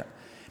culture.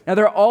 Now,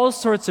 there are all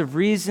sorts of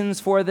reasons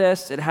for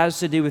this. It has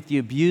to do with the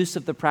abuse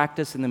of the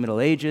practice in the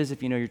Middle Ages.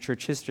 If you know your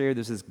church history,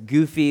 there's this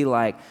goofy,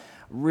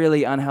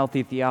 really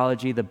unhealthy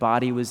theology. The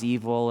body was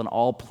evil, and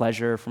all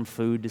pleasure from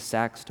food to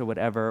sex to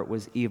whatever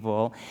was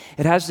evil.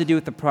 It has to do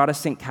with the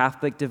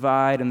Protestant-Catholic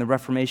divide and the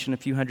Reformation a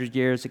few hundred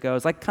years ago.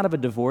 It's like kind of a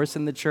divorce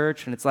in the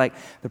church, and it's like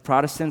the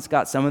Protestants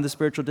got some of the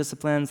spiritual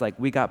disciplines, like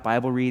we got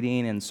Bible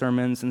reading and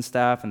sermons and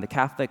stuff, and the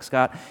Catholics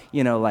got,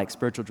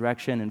 spiritual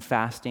direction and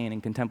fasting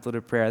and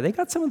contemplative prayer. They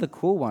got some of the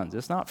cool ones.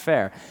 It's not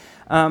fair.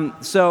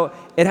 So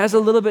it has a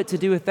little bit to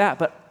do with that,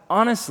 but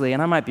honestly,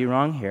 and I might be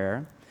wrong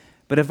here,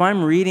 but if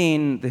I'm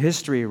reading the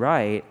history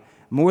right,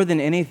 more than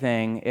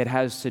anything, it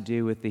has to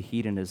do with the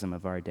hedonism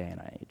of our day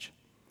and age.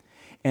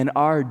 And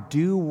our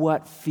do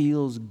what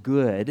feels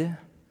good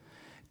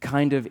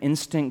kind of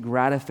instant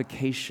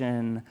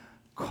gratification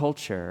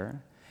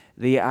culture,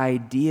 the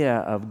idea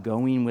of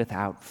going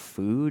without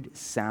food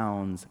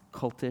sounds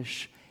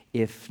cultish,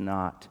 if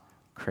not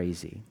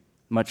crazy,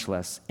 much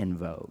less in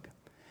vogue.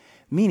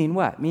 Meaning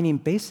what? Meaning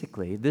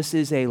basically, this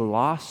is a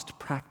lost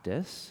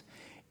practice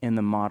in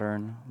the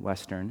modern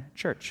Western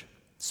church.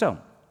 So,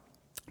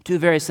 two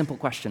very simple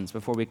questions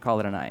before we call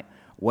it a night.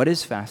 What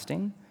is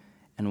fasting,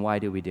 and why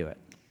do we do it?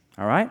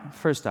 All right?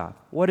 First off,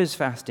 what is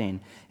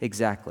fasting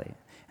exactly?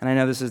 And I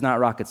know this is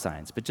not rocket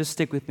science, but just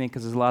stick with me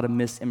because there's a lot of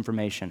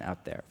misinformation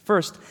out there.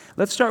 First,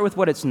 let's start with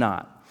what it's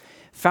not.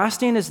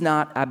 Fasting is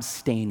not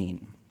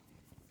abstaining.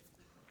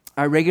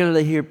 I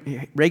regularly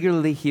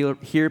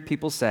hear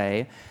people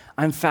say,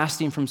 "I'm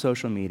fasting from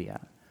social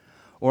media,"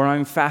 or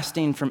 "I'm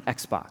fasting from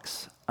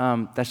Xbox."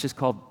 That's just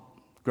called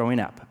growing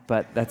up,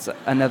 but that's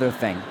another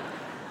thing.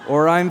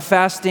 Or "I'm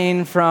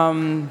fasting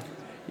from,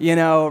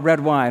 red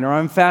wine," or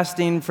 "I'm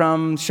fasting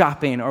from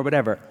shopping," or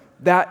whatever.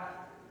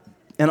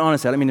 And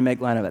honestly, I don't mean to make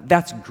light of it.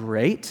 That's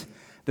great.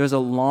 There's a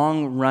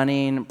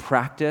long-running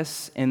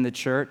practice in the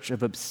church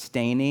of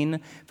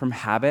abstaining from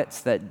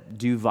habits that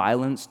do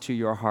violence to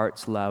your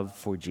heart's love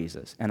for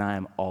Jesus, and I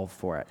am all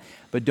for it.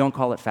 But don't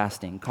call it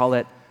fasting. Call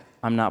it,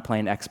 "I'm not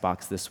playing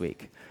Xbox this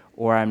week,"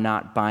 or I'm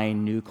not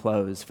buying new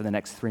clothes for the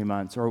next 3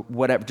 months, or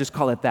whatever. Just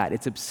call it that.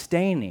 It's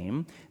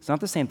abstaining. It's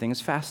not the same thing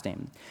as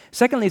fasting.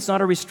 Secondly, it's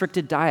not a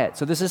restricted diet.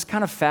 So this is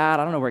kind of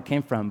fad. I don't know where it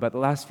came from, but the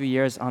last few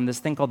years on this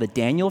thing called the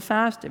Daniel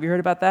fast. Have you heard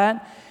about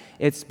that?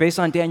 It's based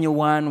on Daniel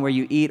 1, where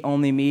you eat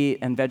only meat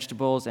and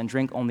vegetables and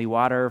drink only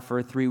water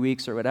for 3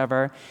 weeks or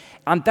whatever.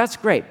 That's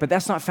great, but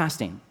that's not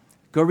fasting.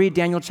 Go read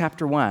Daniel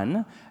chapter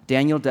 1.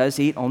 Daniel does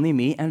eat only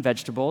meat and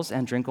vegetables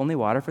and drink only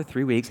water for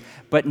 3 weeks,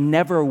 but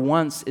never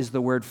once is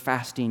the word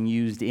fasting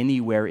used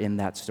anywhere in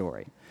that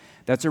story.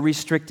 That's a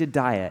restricted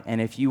diet,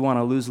 and if you want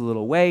to lose a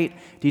little weight,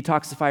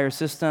 detoxify your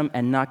system,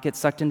 and not get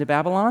sucked into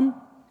Babylon,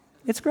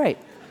 it's great.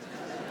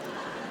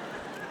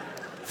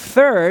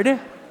 Third,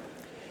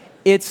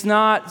 it's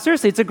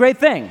a great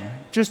thing.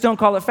 Just don't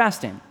call it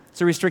fasting.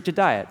 It's a restricted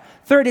diet.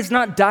 Third, it's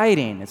not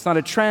dieting. It's not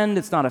a trend.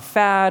 It's not a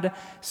fad.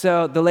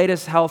 So the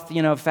latest health,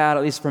 fad,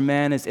 at least for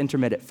men, is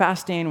intermittent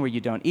fasting, where you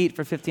don't eat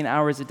for 15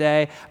 hours a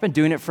day. I've been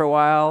doing it for a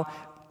while.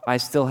 I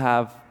still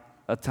have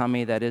a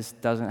tummy that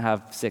doesn't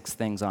have 6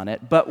 things on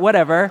it, but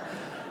whatever.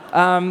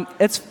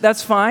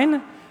 That's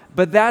fine,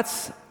 but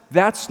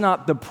that's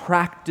not the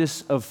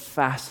practice of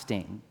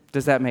fasting.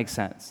 Does that make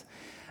sense?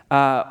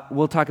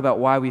 We'll talk about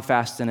why we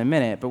fast in a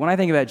minute, but when I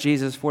think about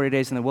Jesus, 40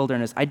 days in the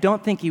wilderness, I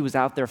don't think he was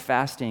out there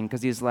fasting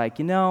because he's like,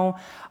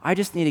 I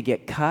just need to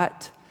get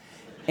cut,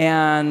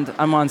 and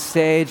I'm on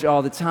stage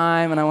all the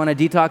time, and I want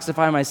to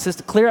detoxify my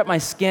system, clear up my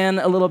skin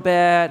a little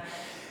bit,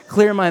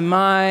 clear my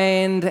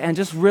mind, and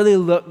just really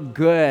look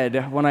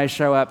good when I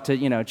show up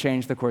to,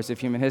 change the course of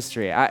human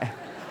history. I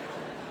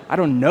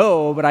don't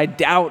know, but I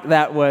doubt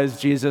that was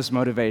Jesus'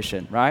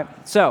 motivation, right?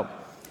 So,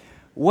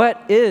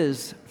 what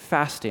is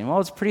fasting?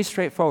 Well, it's pretty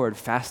straightforward.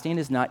 Fasting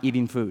is not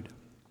eating food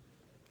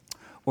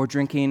or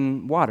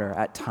drinking water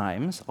at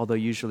times, although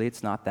usually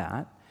it's not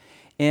that.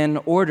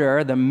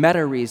 The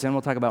meta reason,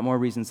 we'll talk about more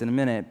reasons in a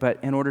minute, but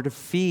in order to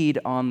feed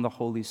on the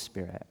Holy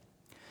Spirit.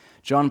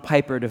 John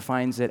Piper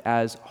defines it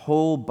as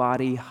whole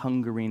body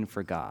hungering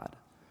for God.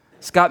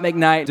 Scott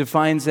McKnight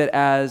defines it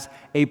as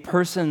a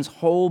person's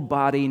whole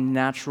body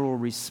natural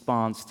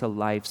response to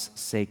life's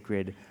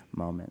sacred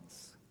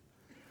moments.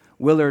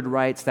 Willard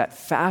writes that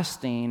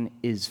fasting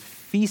is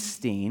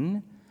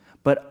feasting,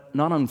 but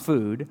not on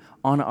food,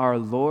 on our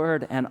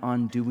Lord and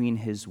on doing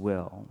his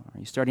will. Are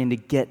you starting to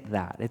get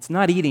that? It's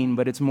not eating,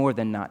 but it's more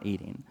than not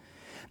eating.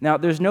 Now,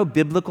 there's no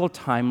biblical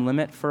time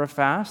limit for a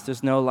fast.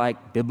 There's no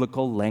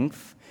biblical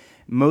length.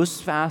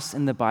 Most fasts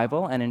in the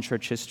Bible and in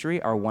church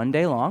history are 1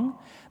 day long.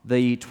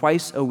 The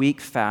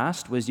twice-a-week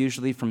fast was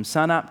usually from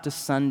sunup to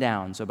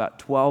sundown, so about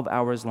 12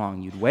 hours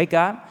long. You'd wake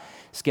up,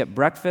 skip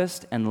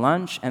breakfast and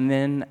lunch, and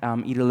then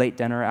eat a late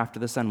dinner after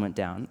the sun went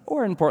down.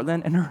 Or in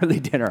Portland, an early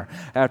dinner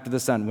after the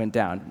sun went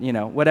down,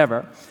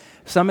 whatever.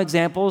 Some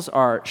examples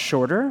are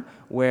shorter,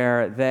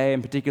 where they,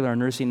 in particular a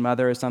nursing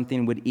mother or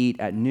something, would eat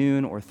at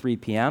noon or 3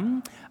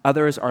 p.m.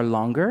 Others are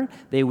longer.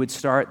 They would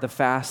start the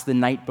fast the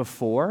night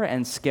before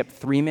and skip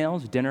 3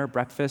 meals, dinner,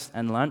 breakfast,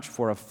 and lunch,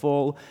 for a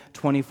full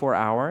 24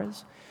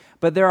 hours.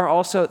 But there are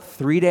also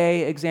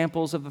 3-day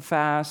examples of the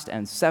fast,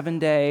 and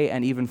 7-day,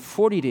 and even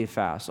 40-day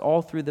fasts,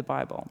 all through the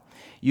Bible.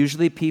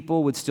 Usually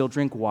people would still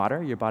drink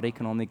water. Your body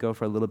can only go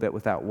for a little bit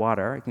without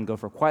water. It can go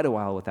for quite a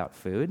while without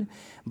food.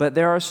 But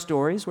there are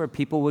stories where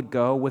people would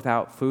go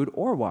without food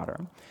or water.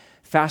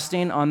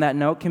 Fasting, on that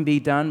note, can be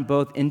done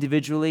both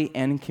individually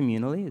and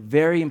communally.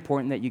 Very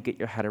important that you get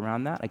your head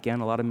around that. Again,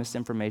 a lot of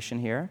misinformation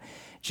here.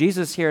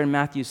 Jesus here in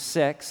Matthew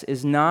 6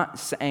 is not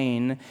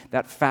saying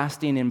that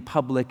fasting in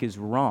public is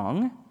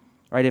wrong.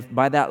 Right, if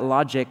by that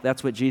logic,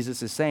 that's what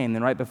Jesus is saying,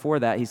 then right before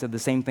that, he said the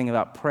same thing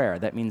about prayer.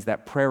 That means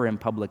that prayer in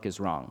public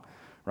is wrong,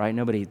 right?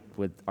 Nobody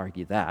would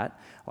argue that.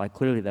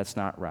 Clearly that's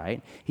not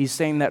right. He's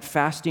saying that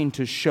fasting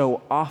to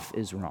show off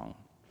is wrong.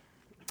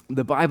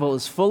 The Bible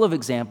is full of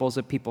examples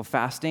of people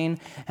fasting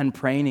and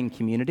praying in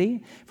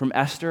community, from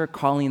Esther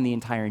calling the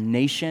entire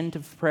nation to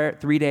prayer,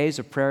 3 days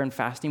of prayer and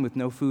fasting with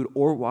no food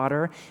or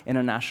water in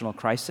a national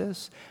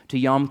crisis, to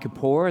Yom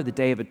Kippur, the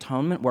Day of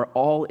Atonement, where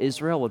all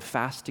Israel would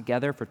fast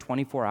together for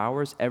 24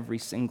 hours every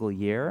single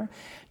year,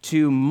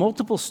 to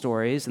multiple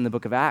stories in the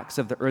book of Acts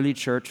of the early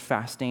church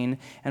fasting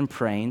and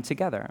praying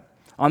together.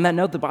 On that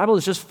note, the Bible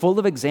is just full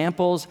of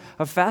examples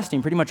of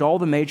fasting. Pretty much all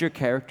the major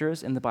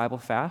characters in the Bible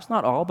fast.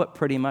 Not all, but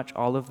pretty much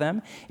all of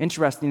them.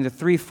 Interesting, the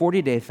 3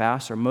 40-day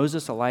fasts are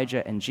Moses,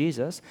 Elijah, and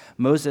Jesus.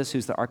 Moses,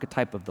 who's the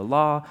archetype of the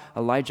law.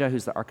 Elijah,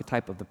 who's the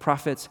archetype of the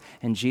prophets.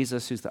 And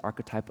Jesus, who's the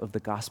archetype of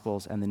the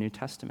Gospels and the New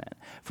Testament.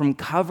 From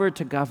cover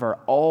to cover,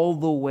 all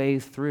the way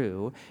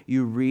through,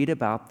 you read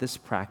about this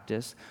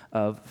practice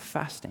of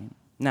fasting.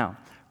 Now,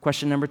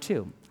 question number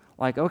 2.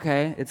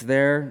 Okay, it's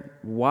there.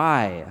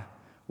 Why?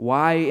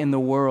 Why in the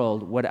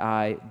world would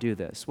I do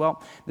this?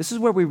 Well, this is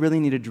where we really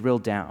need to drill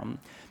down,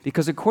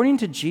 because according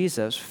to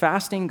Jesus,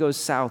 fasting goes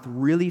south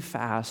really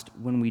fast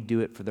when we do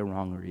it for the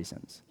wrong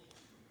reasons.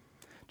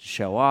 To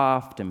show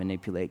off, to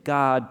manipulate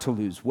God, to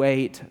lose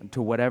weight,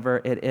 to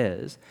whatever it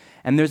is.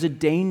 And there's a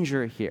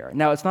danger here.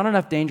 Now, it's not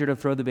enough danger to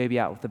throw the baby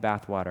out with the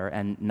bathwater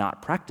and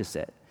not practice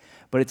it.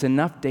 but it's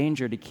enough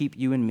danger to keep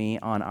you and me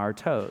on our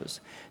toes.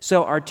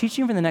 So our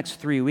teaching for the next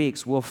 3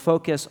 weeks will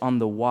focus on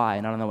the why,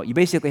 not on the what. You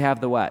basically have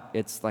the what.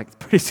 It's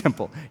pretty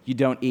simple. You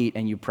don't eat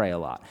and you pray a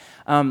lot.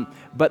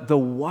 But the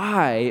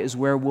why is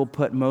where we'll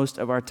put most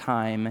of our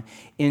time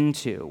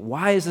into.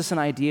 Why is this an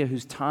idea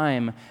whose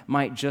time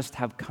might just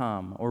have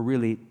come, or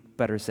really,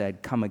 better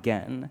said, come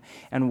again?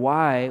 And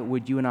why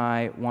would you and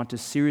I want to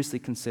seriously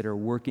consider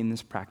working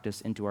this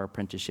practice into our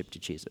apprenticeship to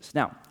Jesus?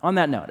 Now, on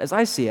that note, as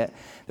I see it,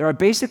 there are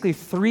basically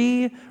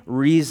 3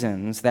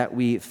 reasons that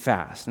we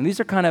fast. And these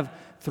are kind of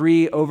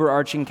 3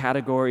 overarching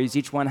categories.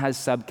 Each one has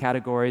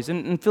subcategories,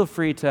 and feel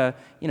free to,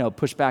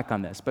 push back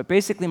on this. But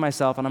basically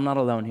myself, and I'm not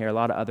alone here, a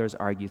lot of others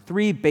argue,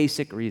 3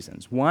 basic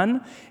reasons.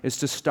 1 is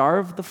to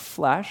starve the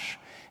flesh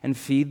and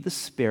feed the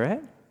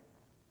spirit.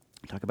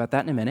 I'll talk about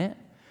that in a minute.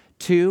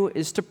 2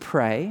 is to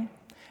pray,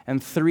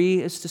 and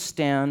 3 is to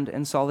stand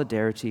in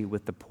solidarity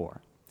with the poor.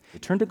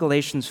 Turn to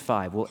Galatians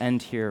 5. We'll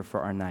end here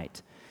for our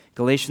night.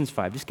 Galatians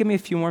 5. Just give me a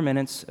few more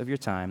minutes of your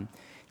time.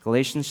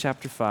 Galatians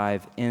chapter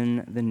 5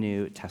 in the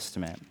New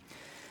Testament.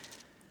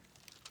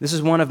 This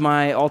is one of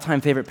my all-time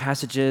favorite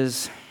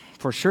passages,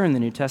 for sure in the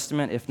New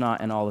Testament, if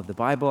not in all of the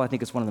Bible. I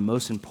think it's one of the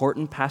most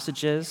important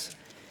passages.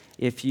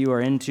 If you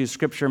are into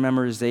scripture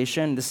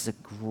memorization, this is a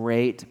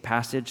great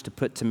passage to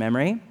put to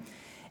memory.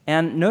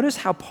 And notice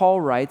how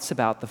Paul writes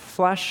about the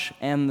flesh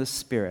and the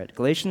spirit.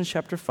 Galatians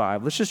chapter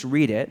 5, let's just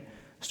read it.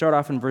 Start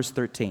off in verse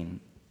 13.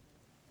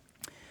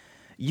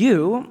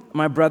 You,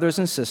 my brothers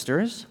and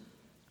sisters,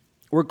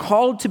 were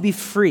called to be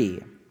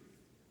free.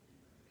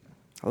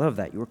 I love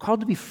that. You were called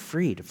to be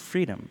free, to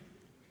freedom.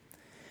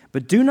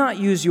 But do not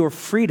use your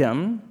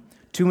freedom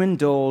to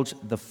indulge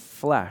the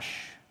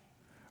flesh.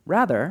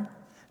 Rather,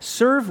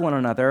 serve one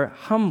another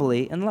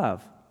humbly in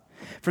love.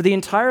 For the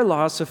entire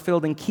law is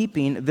fulfilled in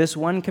keeping this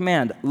one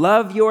command: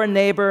 love your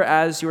neighbor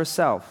as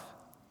yourself.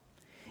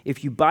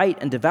 If you bite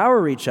and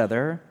devour each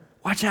other,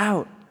 watch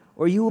out,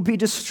 or you will be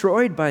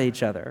destroyed by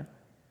each other.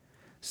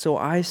 So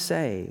I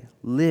say,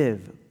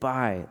 live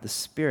by the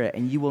Spirit,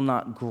 and you will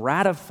not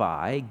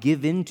gratify,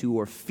 give into,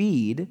 or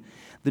feed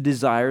the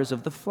desires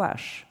of the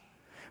flesh.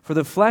 For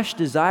the flesh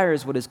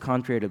desires what is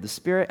contrary to the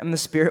Spirit, and the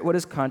Spirit what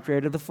is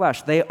contrary to the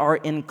flesh. They are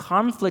in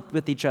conflict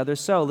with each other,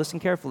 so, listen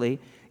carefully,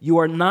 you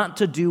are not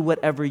to do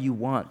whatever you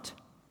want.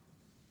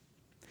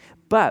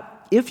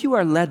 But if you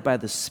are led by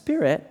the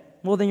Spirit,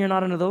 well, then you're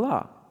not under the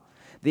law.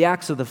 The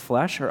acts of the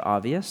flesh are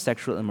obvious: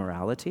 sexual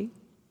immorality,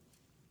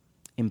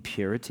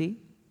 impurity,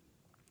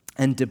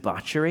 and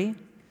debauchery,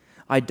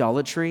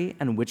 idolatry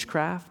and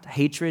witchcraft,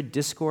 hatred,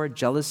 discord,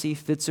 jealousy,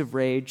 fits of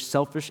rage,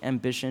 selfish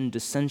ambition,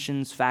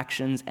 dissensions,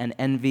 factions, and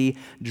envy,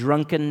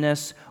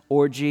 drunkenness,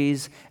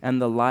 orgies,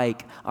 and the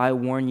like. I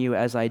warn you,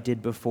 as I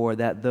did before,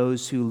 that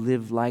those who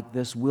live like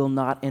this will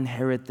not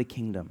inherit the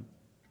kingdom.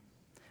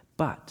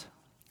 But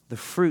the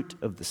fruit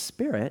of the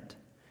Spirit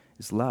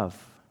is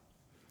love,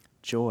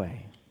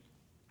 joy,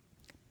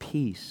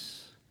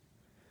 peace,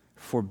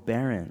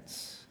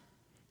 forbearance,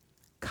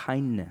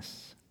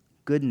 kindness,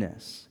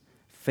 goodness,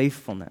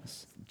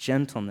 faithfulness,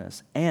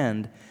 gentleness,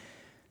 and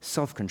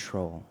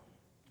self-control.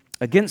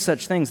 Against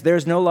such things there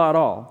is no law at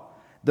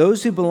all.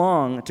 Those who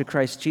belong to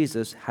Christ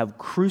Jesus have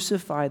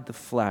crucified the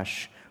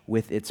flesh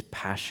with its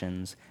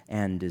passions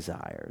and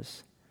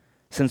desires.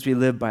 Since we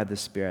live by the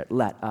Spirit,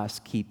 let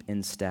us keep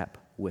in step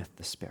with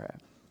the Spirit.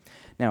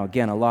 Now,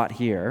 again, a lot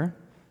here.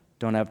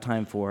 Don't have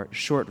time for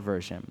short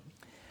version.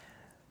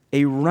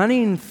 A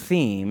running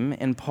theme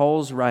in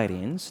Paul's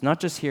writings, not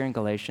just here in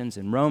Galatians,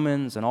 in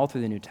Romans, and all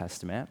through the New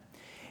Testament,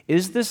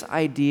 is this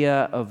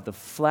idea of the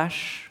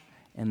flesh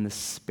and the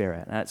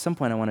spirit. And at some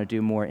point, I want to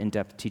do more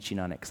in-depth teaching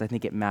on it because I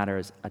think it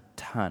matters a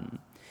ton.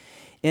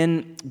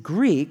 In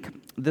Greek,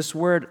 this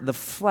word, the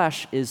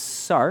flesh, is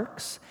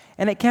sarx,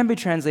 and it can be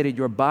translated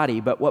your body,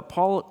 but what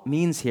Paul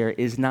means here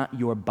is not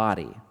your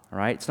body, all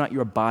right? It's not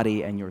your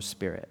body and your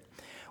spirit.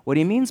 What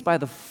he means by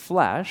the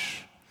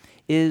flesh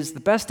is, the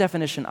best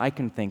definition I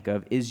can think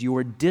of, is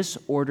your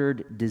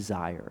disordered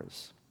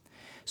desires.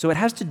 So it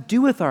has to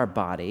do with our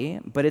body,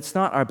 but it's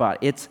not our body.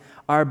 It's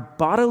our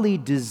bodily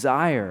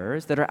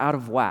desires that are out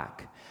of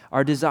whack.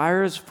 Our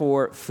desires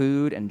for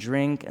food and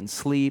drink and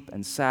sleep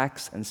and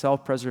sex and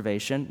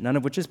self-preservation, none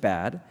of which is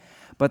bad,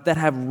 but that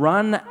have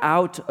run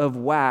out of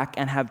whack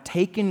and have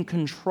taken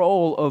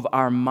control of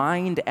our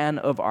mind and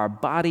of our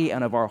body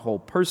and of our whole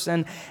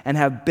person and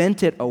have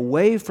bent it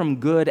away from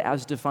good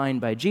as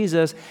defined by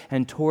Jesus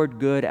and toward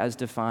good as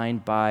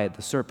defined by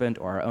the serpent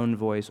or our own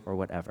voice or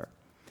whatever.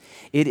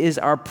 It is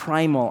our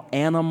primal,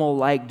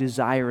 animal-like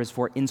desires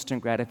for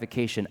instant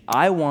gratification.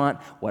 I want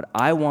what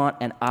I want,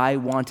 and I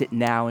want it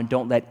now, and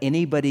don't let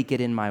anybody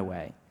get in my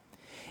way.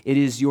 It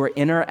is your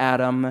inner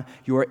Adam,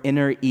 your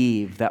inner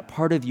Eve, that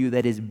part of you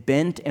that is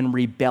bent in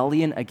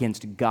rebellion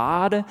against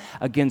God,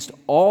 against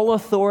all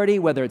authority,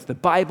 whether it's the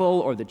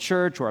Bible or the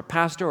church or a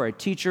pastor or a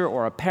teacher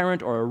or a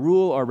parent or a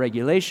rule or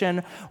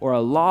regulation or a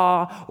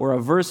law or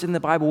a verse in the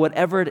Bible,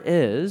 whatever it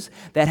is,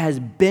 that has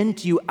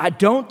bent you.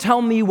 Don't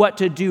tell me what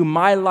to do.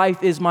 My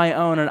life is my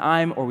own, and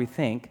I'm, or we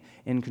think,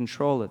 in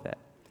control of it.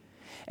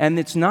 And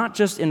it's not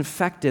just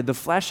infected, the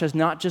flesh has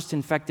not just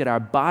infected our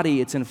body,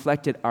 it's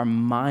infected our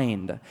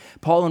mind.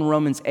 Paul in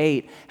Romans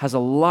 8 has a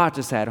lot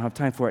to say, I don't have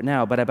time for it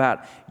now, but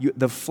about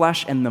the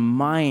flesh and the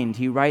mind.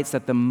 He writes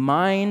that the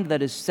mind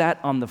that is set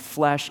on the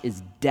flesh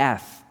is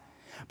death,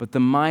 but the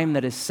mind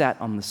that is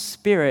set on the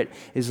Spirit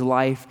is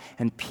life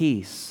and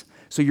peace.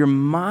 So your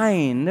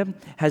mind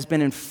has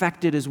been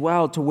infected as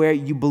well to where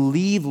you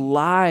believe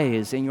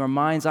lies in your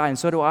mind's eye, and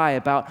so do I,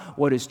 about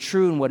what is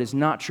true and what is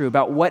not true,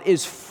 about what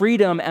is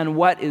freedom and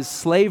what is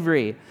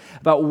slavery,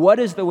 about what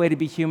is the way to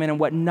be human and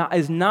what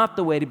is not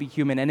the way to be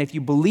human. And if you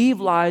believe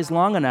lies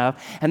long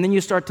enough and then you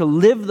start to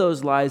live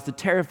those lies, the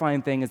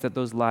terrifying thing is that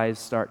those lies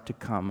start to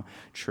come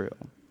true.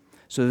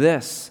 So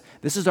this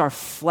is our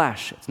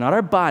flesh. It's not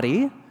our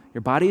body.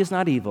 Your body is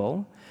not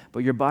evil.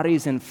 But your body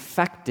is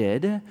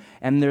infected,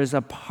 and there's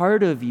a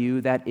part of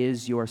you that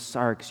is your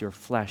sarx, your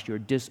flesh, your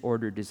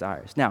disordered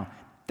desires. Now,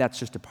 that's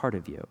just a part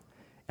of you.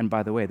 And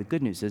by the way, the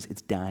good news is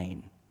it's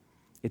dying.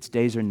 Its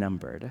days are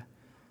numbered.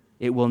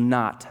 It will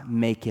not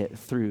make it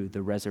through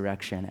the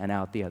resurrection and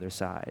out the other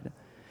side.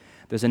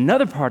 There's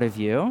another part of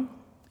you,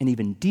 an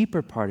even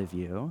deeper part of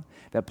you,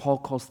 that Paul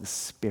calls the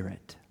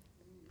Spirit.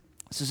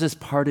 This is this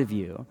part of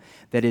you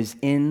that is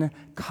in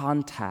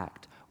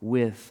contact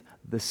with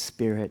the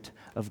Spirit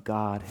of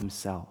God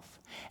himself.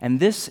 And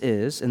this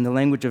is, in the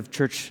language of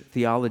church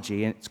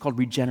theology, and it's called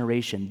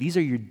regeneration. These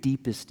are your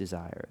deepest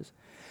desires.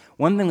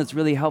 One thing that's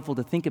really helpful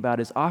to think about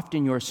is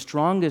often your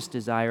strongest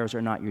desires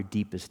are not your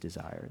deepest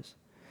desires.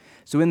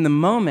 So in the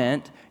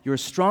moment, your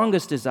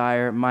strongest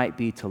desire might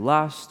be to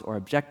lust or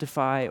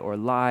objectify or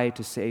lie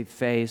to save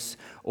face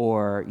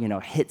or,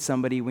 hit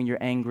somebody when you're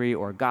angry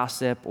or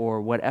gossip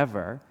or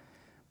whatever.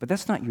 But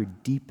that's not your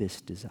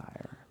deepest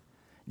desire.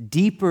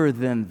 Deeper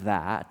than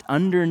that,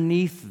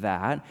 underneath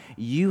that,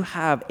 you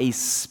have a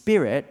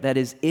spirit that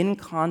is in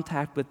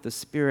contact with the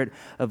Spirit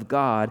of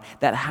God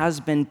that has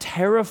been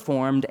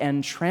terraformed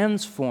and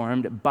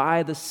transformed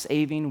by the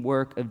saving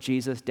work of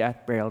Jesus'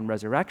 death, burial, and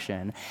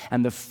resurrection,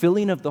 and the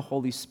filling of the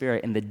Holy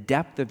Spirit in the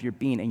depth of your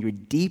being. And your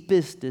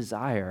deepest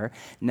desire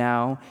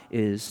now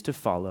is to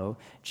follow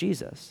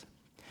Jesus.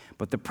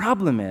 But the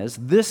problem is,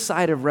 this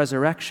side of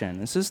resurrection,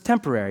 this is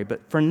temporary,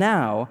 but for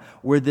now,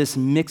 we're this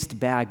mixed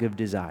bag of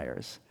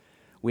desires.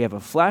 We have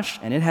a flesh,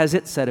 and it has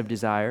its set of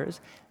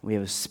desires. We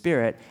have a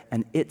spirit,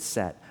 and its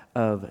set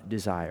of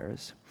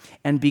desires.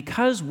 And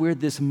because we're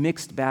this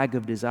mixed bag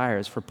of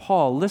desires, for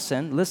Paul,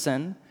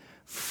 listen,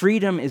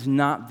 freedom is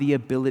not the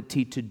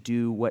ability to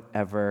do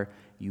whatever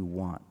you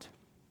want.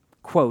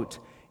 Quote,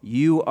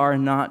 you are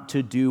not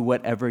to do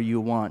whatever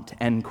you want,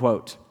 end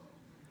quote.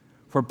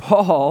 For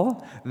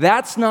Paul,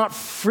 that's not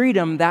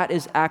freedom, that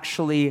is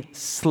actually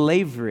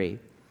slavery.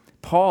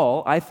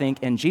 Paul, I think,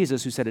 and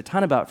Jesus, who said a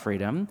ton about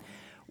freedom,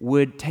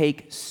 would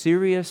take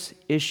serious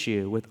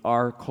issue with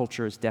our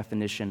culture's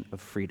definition of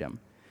freedom.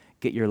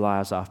 Get your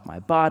lies off my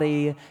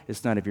body,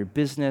 it's none of your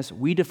business.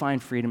 We define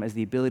freedom as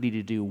the ability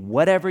to do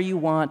whatever you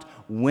want,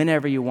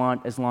 whenever you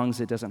want, as long as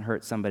it doesn't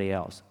hurt somebody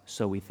else.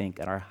 So we think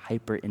in our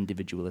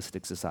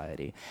hyper-individualistic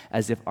society,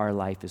 as if our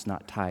life is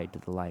not tied to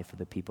the life of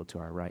the people to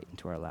our right and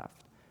to our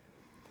left.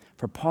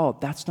 For Paul,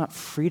 that's not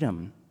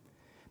freedom.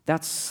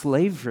 That's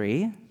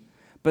slavery,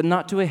 but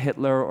not to a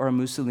Hitler or a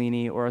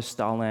Mussolini or a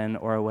Stalin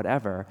or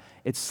whatever.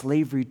 It's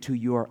slavery to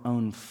your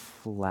own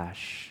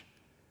flesh,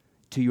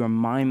 to your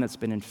mind that's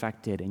been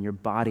infected and your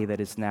body that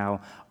is now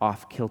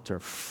off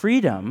kilter.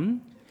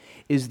 Freedom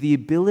is the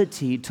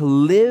ability to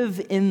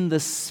live in the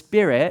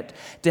Spirit,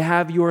 to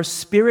have your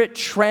spirit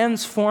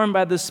transformed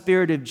by the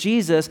Spirit of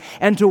Jesus,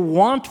 and to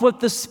want what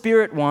the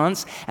Spirit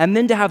wants, and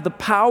then to have the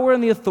power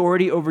and the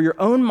authority over your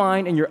own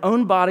mind and your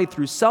own body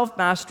through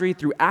self-mastery,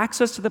 through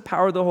access to the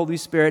power of the Holy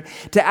Spirit,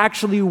 to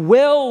actually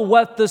will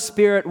what the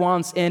Spirit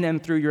wants in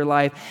and through your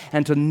life,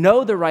 and to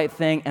know the right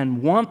thing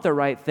and want the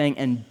right thing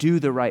and do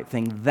the right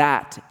thing.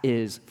 That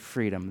is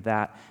freedom,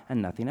 that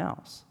and nothing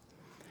else.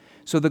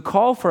 So the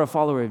call for a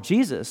follower of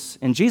Jesus,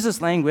 in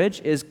Jesus' language,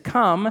 is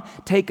come,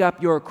 take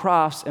up your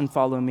cross and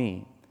follow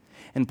me.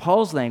 In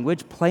Paul's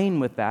language,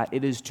 playing with that,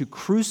 it is to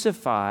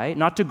crucify,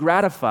 not to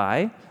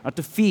gratify, not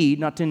to feed,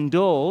 not to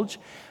indulge,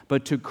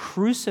 but to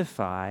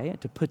crucify,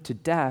 to put to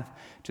death,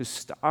 to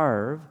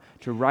starve,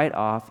 to write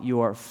off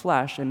your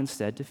flesh, and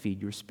instead to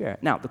feed your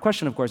spirit. Now, the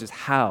question, of course, is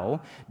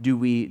how do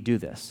we do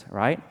this,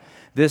 right?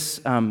 This,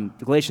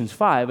 Galatians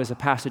 5, is a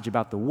passage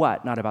about the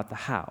what, not about the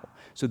how.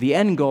 So the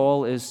end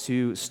goal is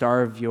to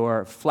starve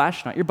your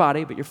flesh, not your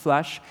body, but your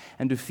flesh,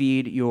 and to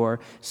feed your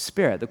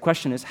spirit. The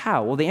question is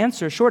how? Well,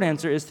 the short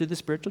answer is through the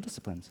spiritual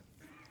disciplines.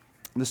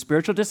 The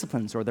spiritual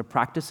disciplines, or the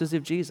practices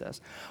of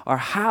Jesus, are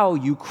how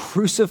you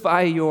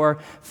crucify your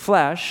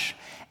flesh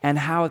and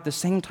how at the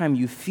same time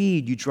you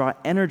feed, you draw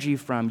energy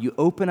from, you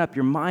open up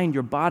your mind,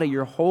 your body,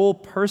 your whole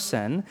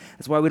person.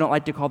 That's why we don't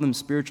like to call them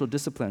spiritual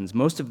disciplines.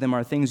 Most of them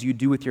are things you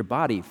do with your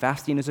body.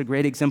 Fasting is a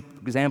great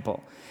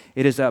example.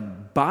 It is a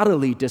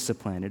bodily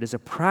discipline. It is a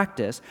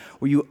practice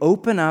where you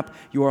open up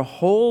your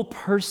whole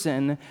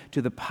person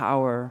to the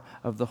power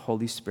of the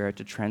Holy Spirit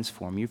to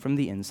transform you from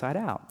the inside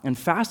out. And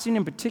fasting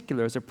in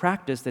particular is a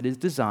practice that is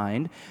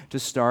designed to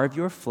starve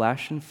your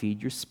flesh and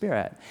feed your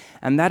spirit.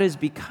 And that is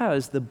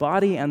because the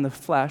body and the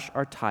flesh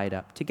are tied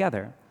up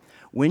together.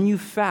 When you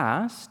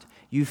fast,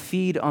 you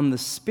feed on the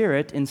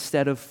spirit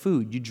instead of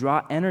food. You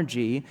draw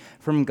energy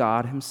from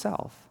God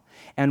himself.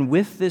 And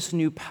with this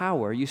new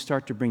power, you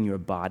start to bring your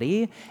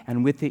body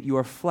and with it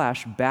your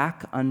flesh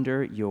back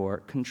under your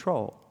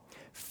control.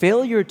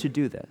 Failure to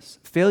do this,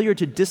 failure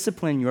to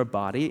discipline your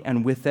body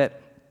and with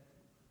it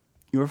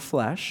your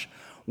flesh,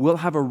 will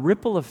have a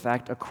ripple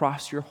effect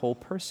across your whole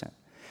person.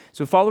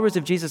 So followers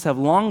of Jesus have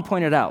long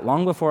pointed out,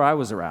 long before I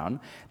was around,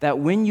 that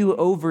when you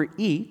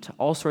overeat,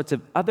 all sorts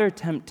of other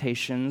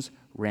temptations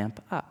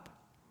ramp up.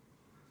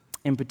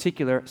 In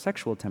particular,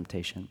 sexual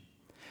temptation.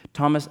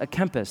 Thomas à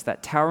Kempis,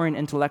 that towering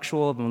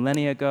intellectual of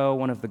millennia ago,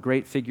 one of the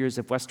great figures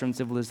of Western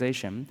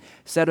civilization,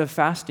 said of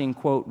fasting,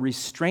 quote,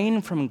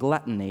 "Restrain from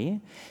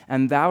gluttony,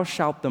 and thou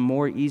shalt the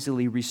more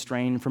easily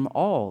restrain from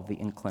all the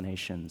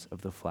inclinations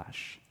of the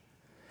flesh."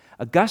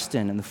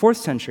 Augustine, in the 4th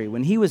century,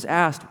 when he was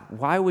asked,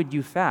 "Why would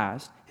you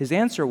fast?" his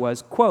answer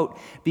was, quote,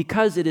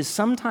 "Because it is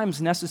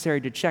sometimes necessary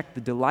to check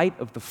the delight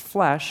of the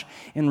flesh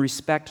in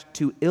respect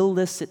to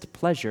illicit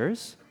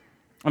pleasures,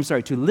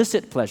 to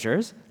licit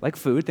pleasures, like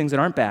food, things that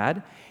aren't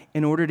bad,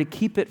 in order to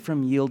keep it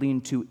from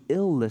yielding to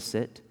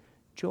illicit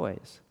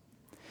joys."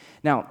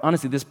 Now,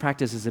 honestly, this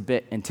practice is a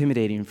bit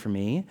intimidating for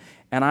me,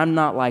 and I'm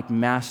not like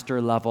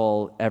master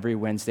level every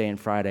Wednesday and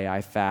Friday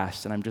I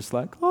fast, and I'm just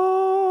like,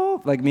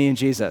 oh, like me and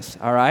Jesus,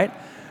 all right?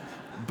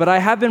 But I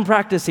have been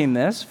practicing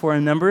this for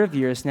a number of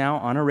years now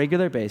on a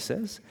regular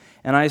basis,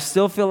 and I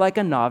still feel like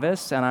a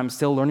novice, and I'm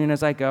still learning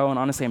as I go, and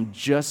honestly, I'm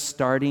just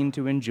starting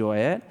to enjoy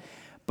it.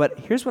 But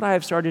here's what I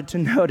have started to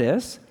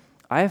notice.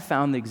 I have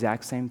found the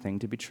exact same thing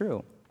to be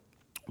true.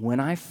 When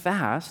I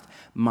fast,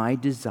 my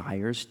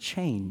desires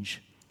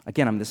change.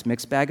 Again, I'm this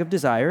mixed bag of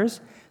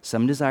desires.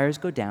 Some desires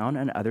go down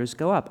and others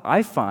go up.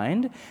 I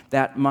find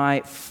that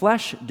my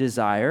flesh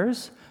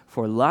desires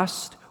for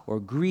lust or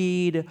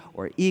greed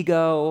or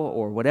ego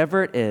or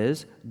whatever it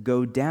is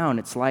go down.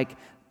 It's like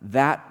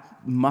that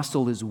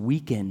muscle is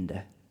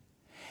weakened.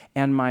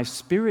 And my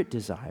spirit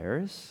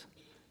desires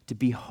to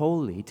be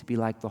holy, to be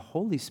like the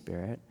Holy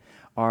Spirit,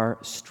 are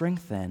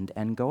strengthened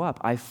and go up.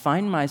 I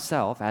find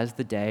myself, as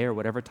the day or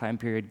whatever time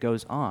period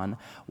goes on,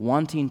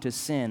 wanting to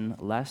sin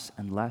less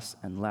and less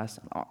and less,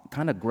 and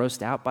kind of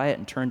grossed out by it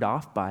and turned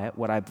off by it,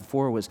 what I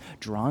before was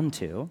drawn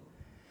to.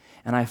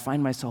 And I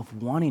find myself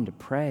wanting to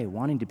pray,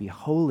 wanting to be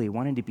holy,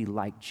 wanting to be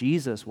like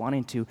Jesus,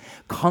 wanting to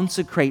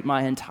consecrate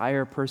my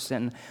entire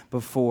person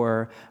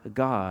before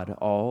God,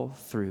 all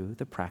through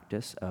the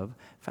practice of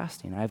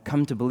fasting. I've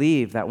come to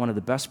believe that one of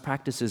the best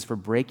practices for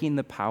breaking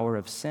the power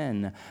of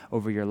sin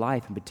over your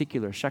life, in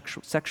particular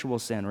sexual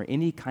sin or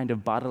any kind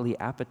of bodily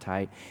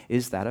appetite,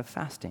 is that of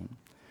fasting.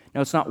 Now,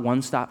 it's not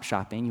one-stop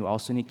shopping. You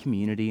also need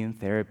community and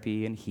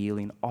therapy and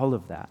healing, all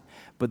of that.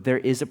 But there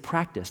is a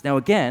practice. Now,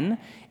 again,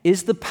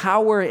 is the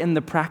power in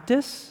the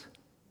practice?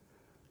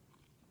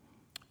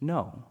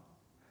 No.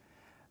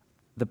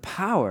 The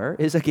power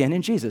is, again,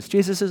 in Jesus.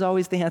 Jesus is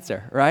always the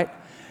answer, right?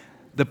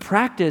 The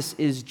practice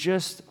is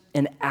just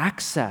an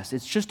access.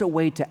 It's just a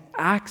way to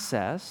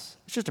access.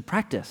 It's just a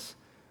practice.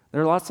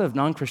 There are lots of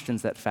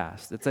non-Christians that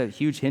fast. It's a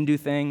huge Hindu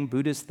thing,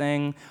 Buddhist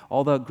thing.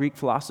 All the Greek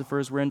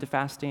philosophers were into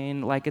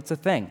fasting. Like, it's a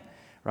thing,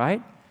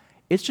 right?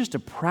 It's just a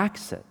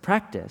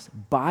practice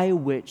by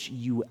which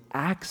you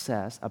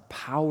access a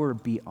power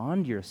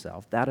beyond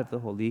yourself, that of the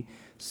Holy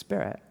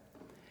Spirit,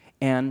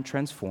 and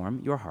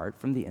transform your heart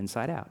from the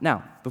inside out.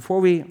 Now, before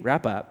we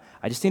wrap up,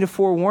 I just need to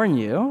forewarn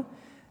you,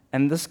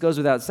 and this goes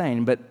without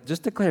saying, but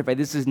just to clarify,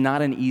 this is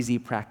not an easy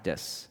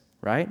practice,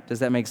 right? Does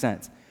that make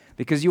sense?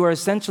 Because you are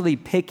essentially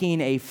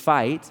picking a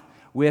fight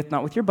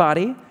not with your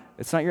body,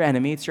 it's not your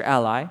enemy, it's your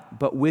ally,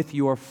 but with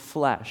your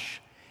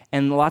flesh.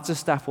 And lots of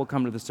stuff will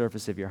come to the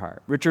surface of your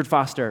heart. Richard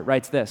Foster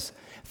writes this: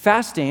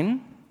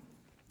 fasting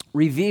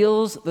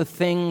reveals the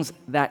things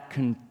that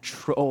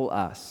control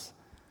us.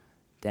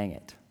 Dang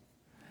it.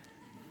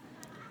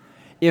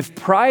 If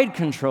pride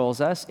controls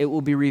us, it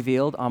will be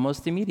revealed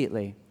almost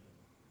immediately.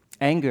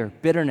 Anger,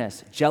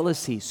 bitterness,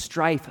 jealousy,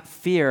 strife,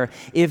 fear,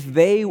 if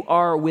they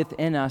are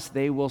within us,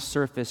 they will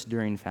surface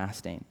during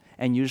fasting,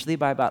 and usually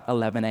by about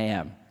 11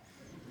 a.m.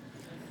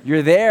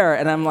 You're there,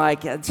 and I'm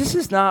like, this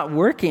is not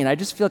working. I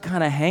just feel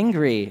kind of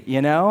hangry,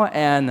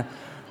 and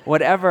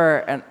whatever.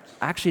 And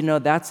actually, no,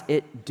 that's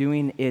it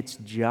doing its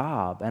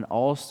job, and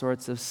all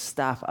sorts of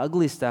stuff,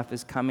 ugly stuff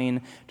is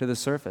coming to the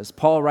surface.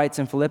 Paul writes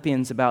in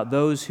Philippians about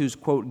those whose,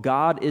 quote,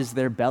 God is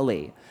their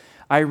belly.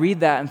 I read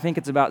that and think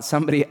it's about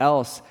somebody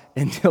else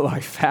until I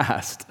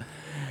fast.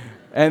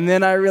 And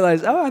then I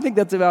realize, I think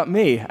that's about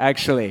me,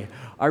 actually.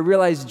 I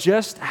realize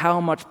just how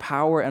much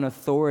power and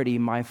authority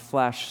my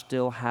flesh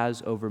still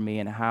has over me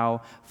and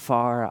how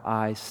far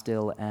I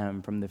still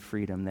am from the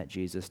freedom that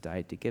Jesus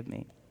died to give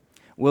me.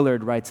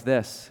 Willard writes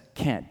this.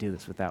 Can't do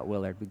this without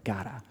Willard. We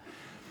gotta.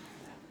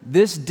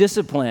 This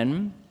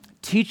discipline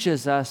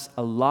teaches us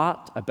a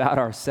lot about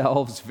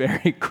ourselves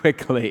very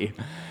quickly.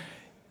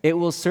 It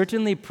will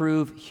certainly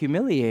prove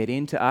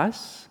humiliating to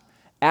us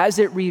as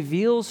it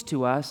reveals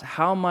to us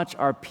how much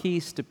our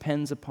peace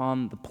depends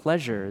upon the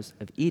pleasures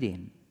of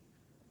eating.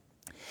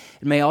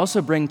 It may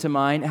also bring to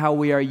mind how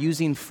we are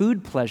using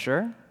food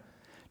pleasure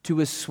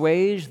to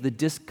assuage the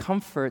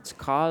discomforts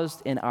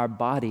caused in our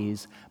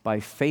bodies by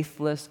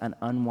faithless and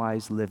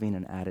unwise living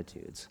and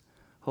attitudes.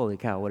 Holy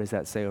cow, what does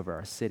that say over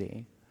our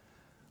city?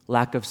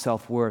 Lack of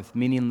self-worth,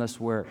 meaningless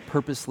work,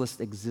 purposeless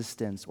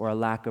existence, or a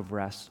lack of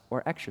rest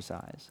or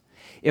exercise.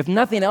 If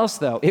nothing else,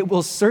 though, it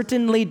will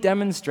certainly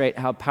demonstrate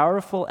how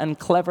powerful and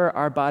clever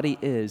our body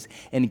is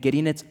in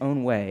getting its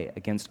own way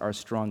against our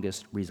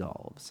strongest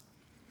resolves.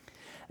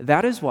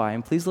 That is why,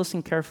 and please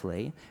listen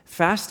carefully,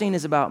 fasting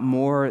is about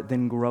more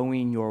than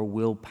growing your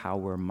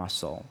willpower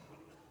muscle.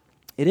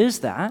 It is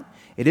that.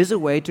 It is a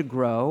way to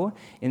grow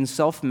in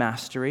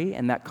self-mastery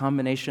and that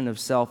combination of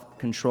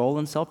self-control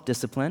and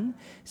self-discipline.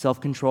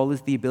 Self-control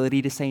is the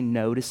ability to say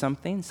no to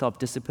something.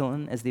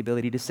 Self-discipline is the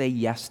ability to say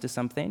yes to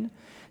something.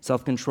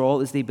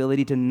 Self-control is the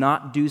ability to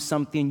not do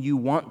something you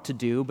want to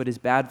do but is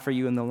bad for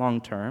you in the long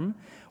term.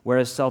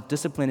 Whereas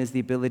self-discipline is the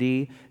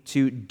ability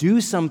to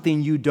do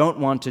something you don't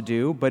want to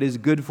do but is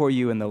good for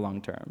you in the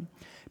long term.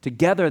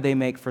 Together, they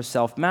make for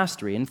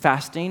self-mastery. And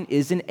fasting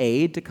is an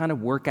aid to kind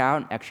of work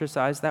out and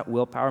exercise that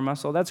willpower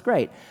muscle. That's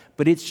great.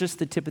 But it's just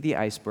the tip of the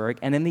iceberg.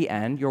 And in the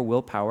end, your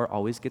willpower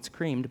always gets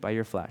creamed by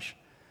your flesh.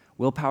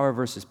 Willpower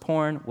versus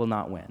porn will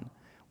not win.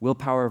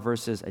 Willpower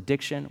versus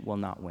addiction will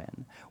not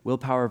win.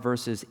 Willpower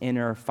versus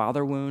inner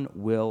father wound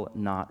will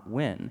not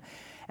win.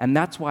 And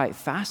that's why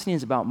fasting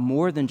is about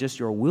more than just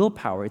your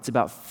willpower. It's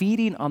about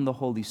feeding on the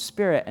Holy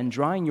Spirit and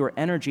drawing your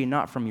energy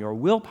not from your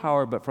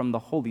willpower, but from the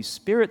Holy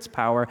Spirit's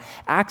power,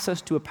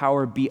 access to a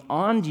power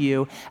beyond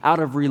you out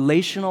of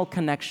relational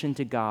connection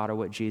to God, or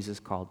what Jesus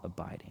called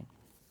abiding.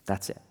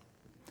 That's it.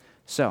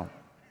 So,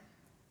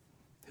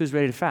 who's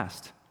ready to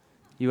fast?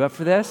 You up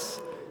for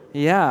this?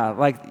 Yeah,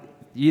 like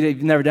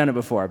you've never done it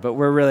before, but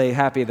we're really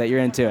happy that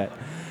you're into it.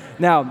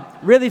 Now,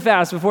 really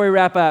fast, before we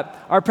wrap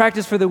up, our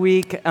practice for the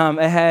week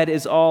ahead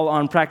is all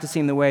on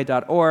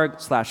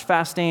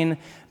practicingtheway.org/fasting.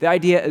 The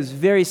idea is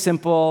very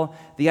simple.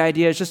 The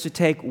idea is just to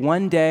take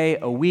one day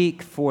a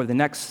week for the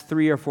next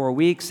 3 or 4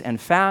 weeks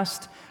and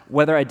fast,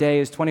 whether a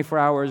day is 24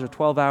 hours or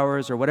 12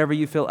 hours or whatever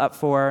you feel up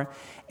for.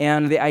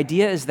 And the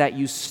idea is that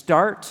you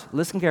start,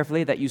 listen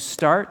carefully, that you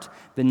start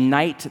the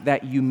night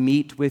that you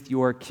meet with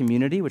your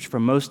community, which for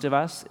most of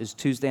us is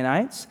Tuesday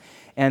nights,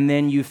 and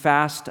then you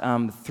fast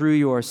through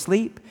your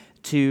sleep,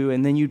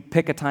 and then you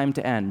pick a time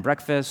to end,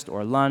 breakfast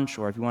or lunch,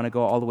 or if you want to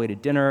go all the way to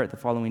dinner the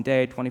following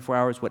day, 24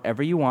 hours,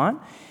 whatever you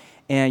want.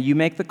 And you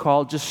make the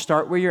call, just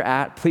start where you're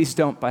at. Please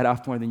don't bite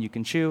off more than you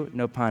can chew,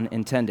 no pun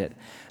intended.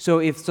 So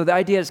the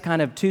idea is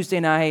kind of Tuesday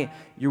night,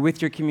 you're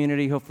with your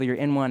community, hopefully you're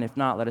in one. If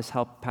not, let us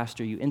help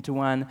pastor you into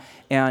one.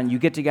 And you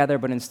get together,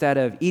 but instead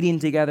of eating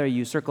together,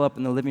 you circle up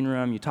in the living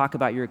room, you talk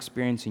about your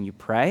experience, and you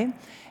pray.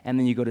 And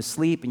then you go to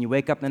sleep, and you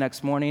wake up the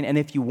next morning. And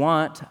if you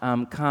want,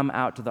 come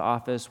out to the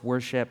office,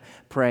 worship,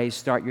 pray,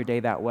 start your day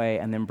that way,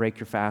 and then break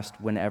your fast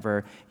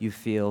whenever you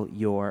feel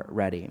you're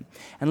ready.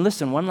 And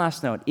listen, one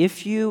last note.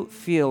 If you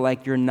feel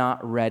like you're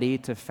not ready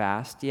to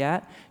fast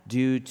yet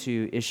due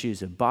to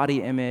issues of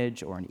body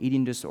image or an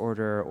eating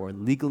disorder or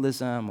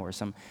legalism or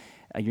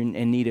you're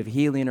in need of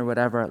healing or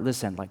whatever,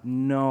 listen, like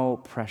no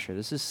pressure.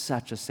 This is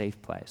such a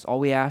safe place. All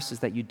we ask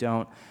is that you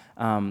don't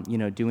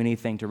do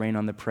anything to rain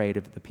on the parade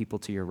of the people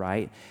to your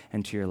right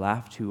and to your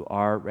left who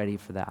are ready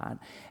for that.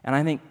 And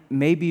I think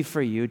maybe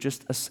for you,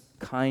 just a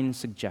kind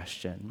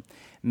suggestion,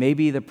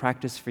 maybe the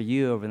practice for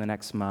you over the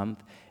next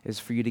month is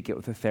for you to get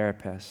with a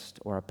therapist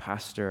or a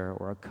pastor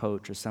or a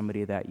coach or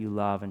somebody that you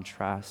love and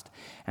trust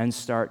and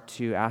start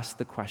to ask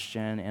the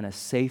question in a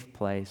safe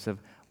place of,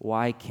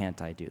 why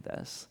can't I do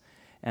this?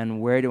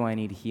 And where do I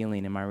need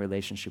healing in my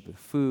relationship with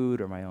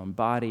food or my own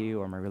body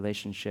or my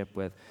relationship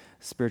with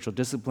spiritual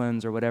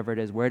disciplines or whatever it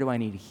is? Where do I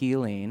need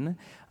healing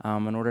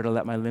in order to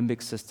let my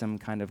limbic system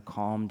kind of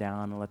calm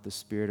down and let the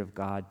Spirit of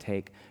God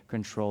take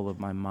control of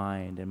my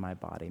mind and my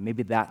body?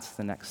 Maybe that's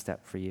the next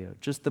step for you.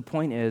 Just the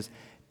point is,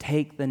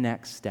 take the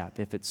next step.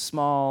 If it's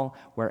small,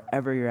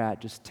 wherever you're at,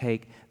 just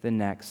take the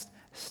next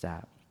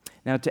step.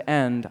 Now, to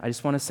end, I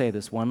just want to say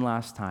this one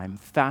last time.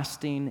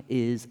 Fasting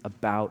is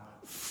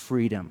about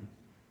freedom.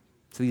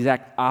 It's the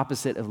exact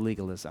opposite of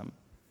legalism.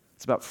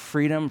 It's about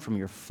freedom from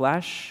your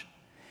flesh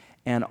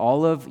and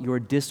all of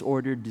your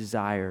disordered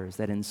desires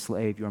that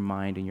enslave your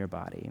mind and your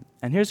body.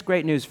 And here's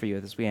great news for you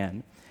as we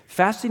end.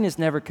 Fasting is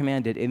never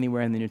commanded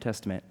anywhere in the New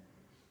Testament.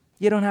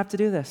 You don't have to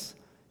do this.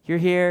 You're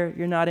here,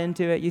 you're not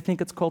into it, you think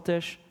it's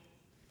cultish.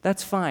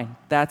 That's fine.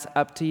 That's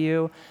up to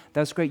you.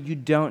 That's great. You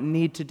don't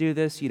need to do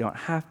this. You don't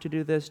have to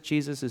do this.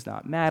 Jesus is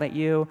not mad at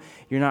you.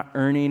 You're not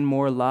earning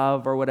more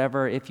love or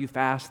whatever if you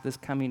fast this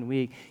coming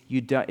week.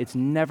 It's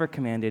never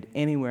commanded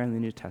anywhere in the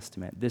New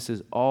Testament. This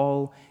is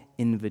all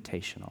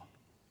invitational.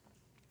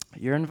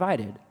 You're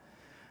invited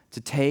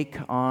to take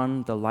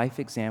on the life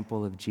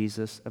example of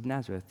Jesus of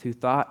Nazareth, who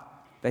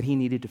thought that he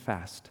needed to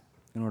fast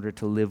in order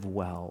to live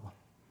well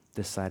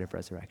this side of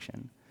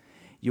resurrection.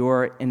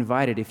 You're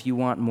invited, if you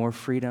want more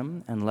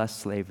freedom and less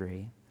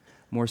slavery,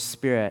 more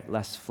spirit,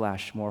 less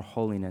flesh, more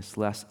holiness,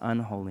 less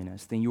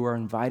unholiness, then you are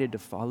invited to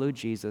follow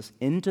Jesus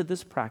into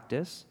this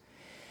practice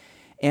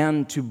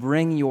and to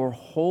bring your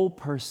whole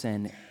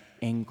person,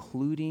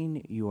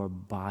 including your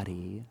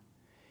body,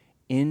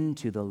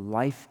 into the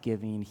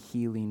life-giving,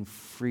 healing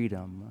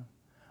freedom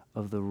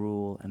of the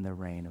rule and the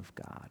reign of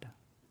God.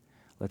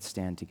 Let's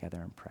stand together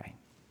and pray.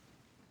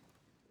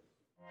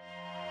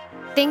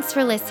 Thanks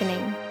for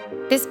listening.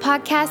 This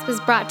podcast was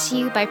brought to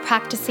you by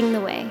Practicing the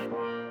Way.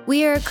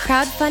 We are a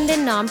crowd-funded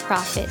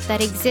nonprofit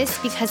that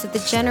exists because of the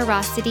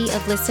generosity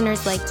of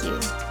listeners like you.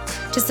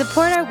 To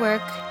support our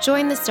work,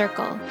 join The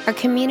Circle, our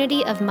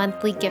community of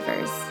monthly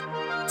givers.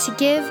 To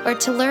give or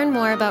to learn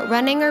more about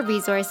running our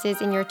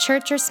resources in your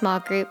church or small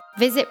group,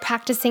 visit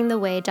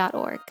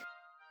practicingtheway.org.